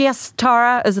 So yes,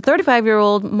 Tara is a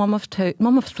 35-year-old mum of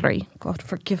three. God,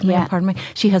 forgive me, pardon me.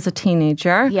 She has a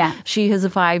teenager. Yeah. She has a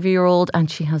 5-year-old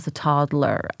and she has a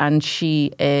toddler. And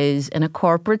she is in a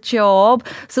corporate job.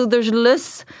 So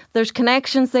there's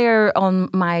connections there on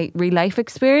my real life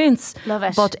experience. Love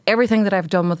it. But everything that I've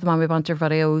done with the Mammy Banter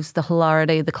videos, the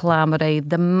hilarity, the calamity,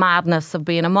 the madness of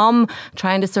being a mum,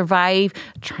 trying to survive,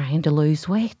 trying to lose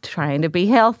weight, trying to be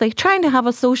healthy, trying to have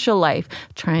a social life,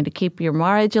 trying to keep your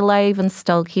marriage alive and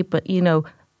still keep it,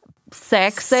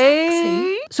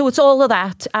 sexy. So it's all of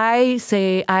that.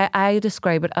 I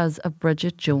describe it as a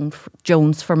Bridget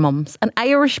Jones for mums, an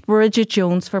Irish Bridget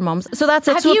Jones for mums. So that's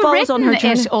it. Have so you it follows on her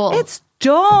journey. It all? It's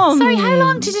done. Sorry, how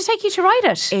long did it take you to write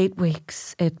it? 8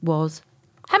 weeks. It was.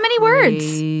 How many words?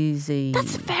 Crazy.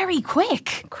 That's very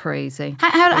quick. Crazy.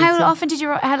 How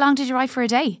long did you write for a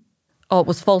day? Oh, it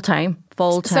was full time.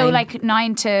 So like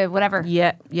 9 to whatever.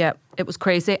 Yeah. It was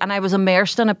crazy. And I was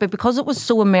immersed in it. But because it was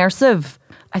so immersive,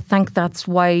 I think that's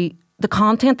why the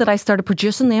content that I started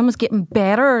producing then was getting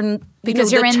better. And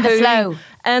because you're in the flow.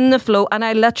 In the flow. And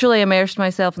I literally immersed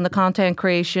myself in the content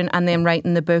creation and then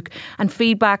writing the book. And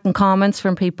feedback and comments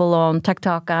from people on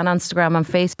TikTok and Instagram and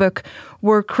Facebook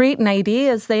were creating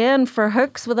ideas then for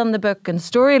hooks within the book and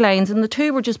storylines. And the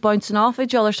two were just bouncing off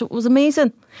each other. So it was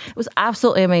amazing. It was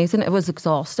absolutely amazing. It was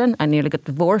exhausting. I nearly got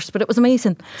divorced, but it was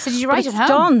amazing. So did you write at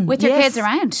home with your kids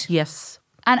around? Yes.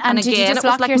 And did again, you just it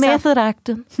was like yourself? method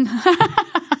acting.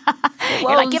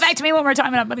 You're like, give back to me one more time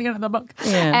and I'm putting it in the book.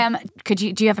 Yeah.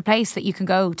 Do you have a place that you can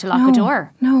go to lock a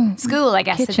door? No. School, I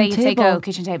guess. They go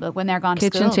kitchen table when they're gone to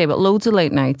school. Kitchen table. Loads of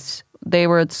late nights. They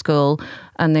were at school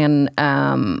and then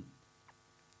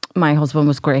my husband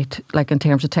was great, like in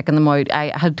terms of taking them out.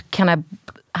 I had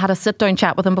had a sit down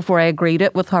chat with him before I agreed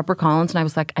it with HarperCollins and I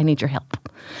was like, I need your help.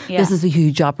 Yeah. This is a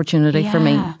huge opportunity for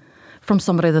me from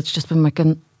somebody that's just been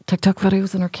making TikTok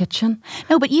videos in her kitchen.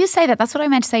 No, but you say that. That's what I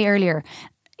meant to say earlier.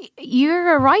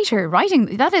 You're a writer.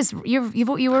 Writing, that is, you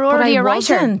were already a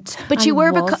writer. But you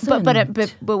were,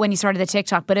 but when you started the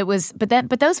TikTok, but those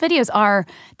videos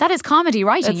that is comedy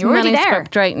writing. You're already there.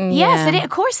 Script writing. Yes, of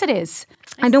course it is.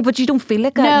 I know, but you don't feel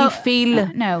like that. You feel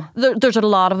no. There's a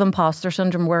lot of imposter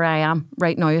syndrome where I am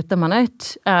right now at the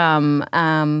minute.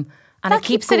 And that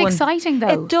keeps it exciting,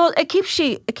 though. It does. It keeps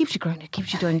you grounded. It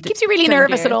keeps you doing. Keeps you really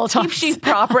nervous at all times. Keeps you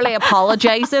properly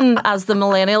apologising as the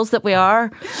millennials that we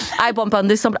are. I bump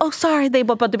into somebody. Oh, sorry. They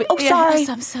bump into me. Oh, sorry. Yes,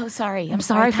 I'm so sorry. I'm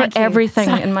sorry for everything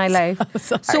in my life.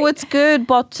 So it's good,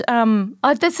 but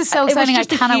this is so exciting. I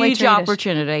cannot wait to read it. It's a huge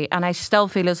opportunity, and I still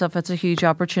feel as if it's a huge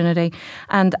opportunity.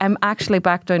 And I'm actually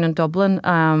back down in Dublin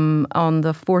on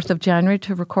the 4th of January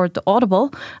to record the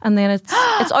Audible, and then it's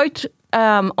out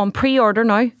on pre-order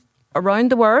now.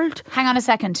 Around the world. Hang on a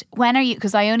second. When are you?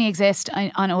 Because I only exist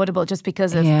on Audible just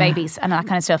because of babies and that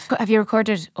kind of stuff. Have you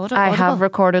recorded Audible? I have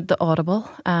recorded the Audible.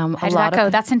 How did that go?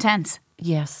 That's intense.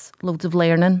 yes, loads of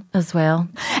learning as well.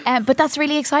 But that's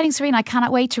really exciting, Serena. I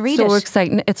cannot wait to read it. So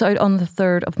exciting. It's out on the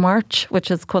 3rd of March, which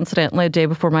is coincidentally a day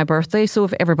before my birthday. So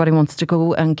if everybody wants to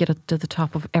go and get it to the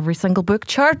top of every single book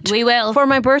chart, we will. For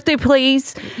my birthday,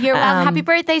 please. You're well. Happy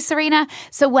birthday, Serena.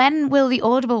 So when will the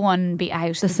Audible one be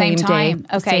out? The same time? Day.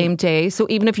 Okay. The same day. So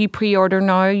even if you pre-order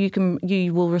now,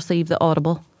 you will receive the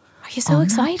Audible. Are you so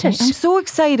excited? I'm so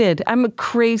excited. I'm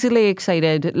crazily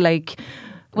excited. Like...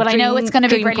 Well, I know it's going to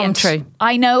be brilliant.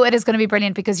 I know it is going to be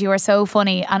brilliant because you are so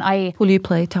funny, and I... Will you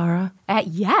play Tara?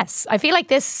 Yes. I feel like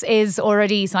this is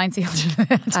already signed, sealed.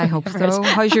 I hope so.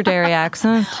 How's your Derry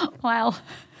accent? Well...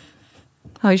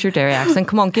 How's your Derry accent?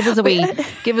 Come on, give us a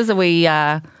wee...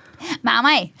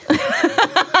 Mammy.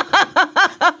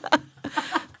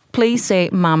 Please say,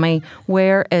 Mammy,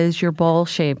 where is your ball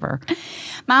shaver?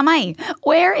 Mammy,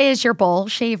 where is your ball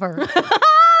shaver?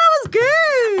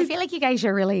 Good. I feel like you guys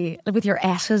are really, with your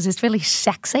S's, it's really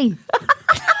sexy.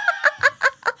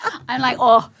 I'm like,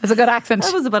 oh, it's a good accent.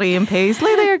 That was a bit of Ian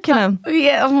Paisley there, kind of.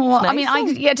 Yeah, well, nice. I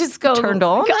mean, just go. Turned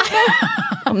on.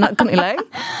 I'm not going to lie.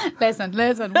 Listen,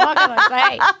 what can I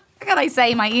say? What can I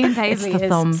say? My Ian Paisley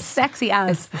is sexy as.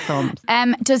 It's the thumbs.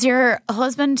 Does your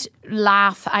husband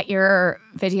laugh at your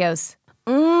videos?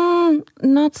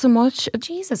 Not so much.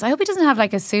 Jesus, I hope he doesn't have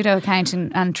like a pseudo account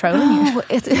and trolling you.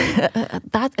 It's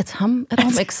him. It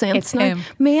all makes sense. It's him.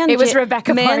 It was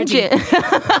Rebecca Vardy.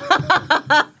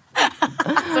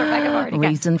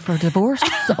 Reason for divorce,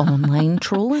 online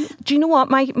trolling. Do you know what?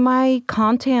 My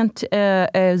content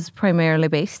is primarily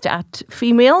based at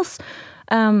females.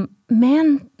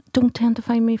 Men don't tend to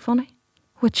find me funny,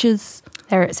 which is...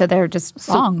 They're just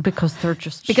wrong. Because they're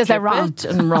just they're wrong.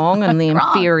 And wrong and the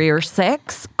inferior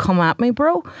sex. Come at me,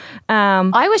 bro.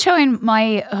 I was showing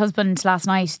my husband last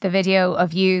night the video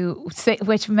of you,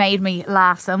 which made me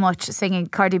laugh so much, singing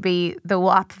Cardi B, the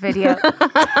WAP video.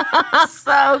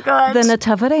 So good. The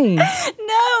Nativity.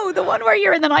 No, the one where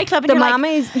you're in the nightclub. And the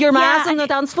Mammies. Your Mammies on the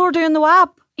dance floor doing the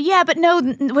WAP. Yeah, but no,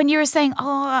 when you were saying,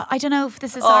 I don't know if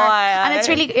this is our... And it's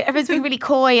really, everyone's being really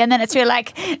coy, and then it's really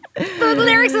like, the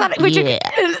lyrics of that...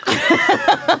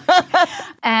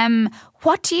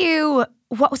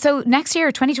 So next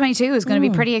year, 2022, is going to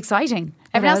be pretty exciting.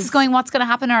 Everyone else is going, what's going to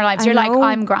happen in our lives? You're like,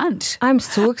 I'm grand. I'm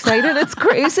so excited. It's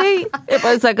crazy. It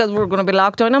was like, we're going to be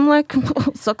locked down. I'm like,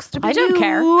 sucks to be I don't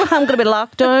care. I'm going to be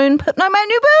locked down, putting out my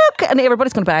new book. And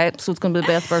everybody's going to buy it. So it's going to be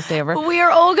the best birthday ever. We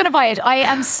are all going to buy it. I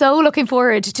am so looking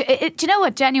forward to it. Do you know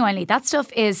what? Genuinely, that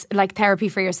stuff is like therapy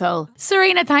for your soul.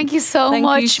 Serena, thank you so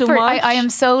much. I am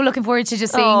so looking forward to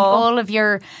just seeing all of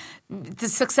the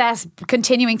success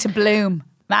continuing to bloom.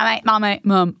 Mammy,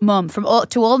 mum.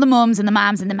 To all the mums and the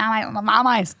mams and the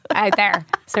mammies out there.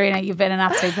 Serena, you've been an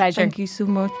absolute pleasure. Thank you so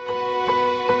much.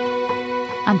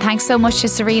 And thanks so much to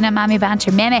Serena, Mammy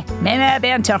Banter, Mammy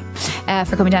Banter,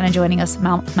 for coming down and joining us.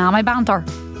 Mammy Banter.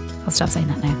 I'll stop saying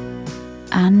that now.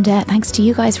 And thanks to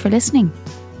you guys for listening.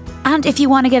 And if you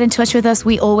want to get in touch with us,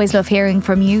 we always love hearing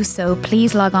from you. So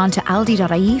please log on to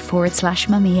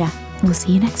aldi.ie/Mamia. We'll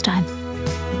see you next time.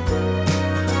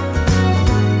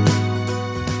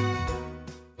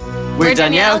 We're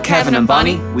Danielle, Kevin and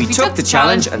Bonnie. We took the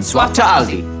challenge and swapped to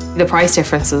Aldi. The price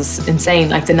difference is insane,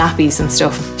 like the nappies and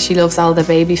stuff. She loves all the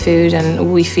baby food,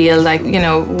 and we feel like, we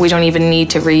don't even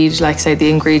need to read, like, say, the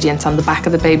ingredients on the back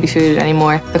of the baby food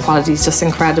anymore. The quality is just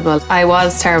incredible. I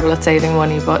was terrible at saving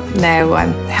money, but now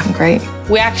I'm great.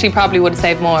 We actually probably would have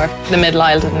saved more if the middle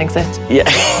aisle didn't exist. Yeah,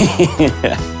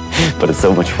 but it's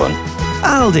so much fun.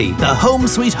 Aldi, the home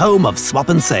sweet home of swap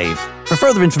and save. For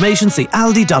further information, see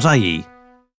aldi.ie.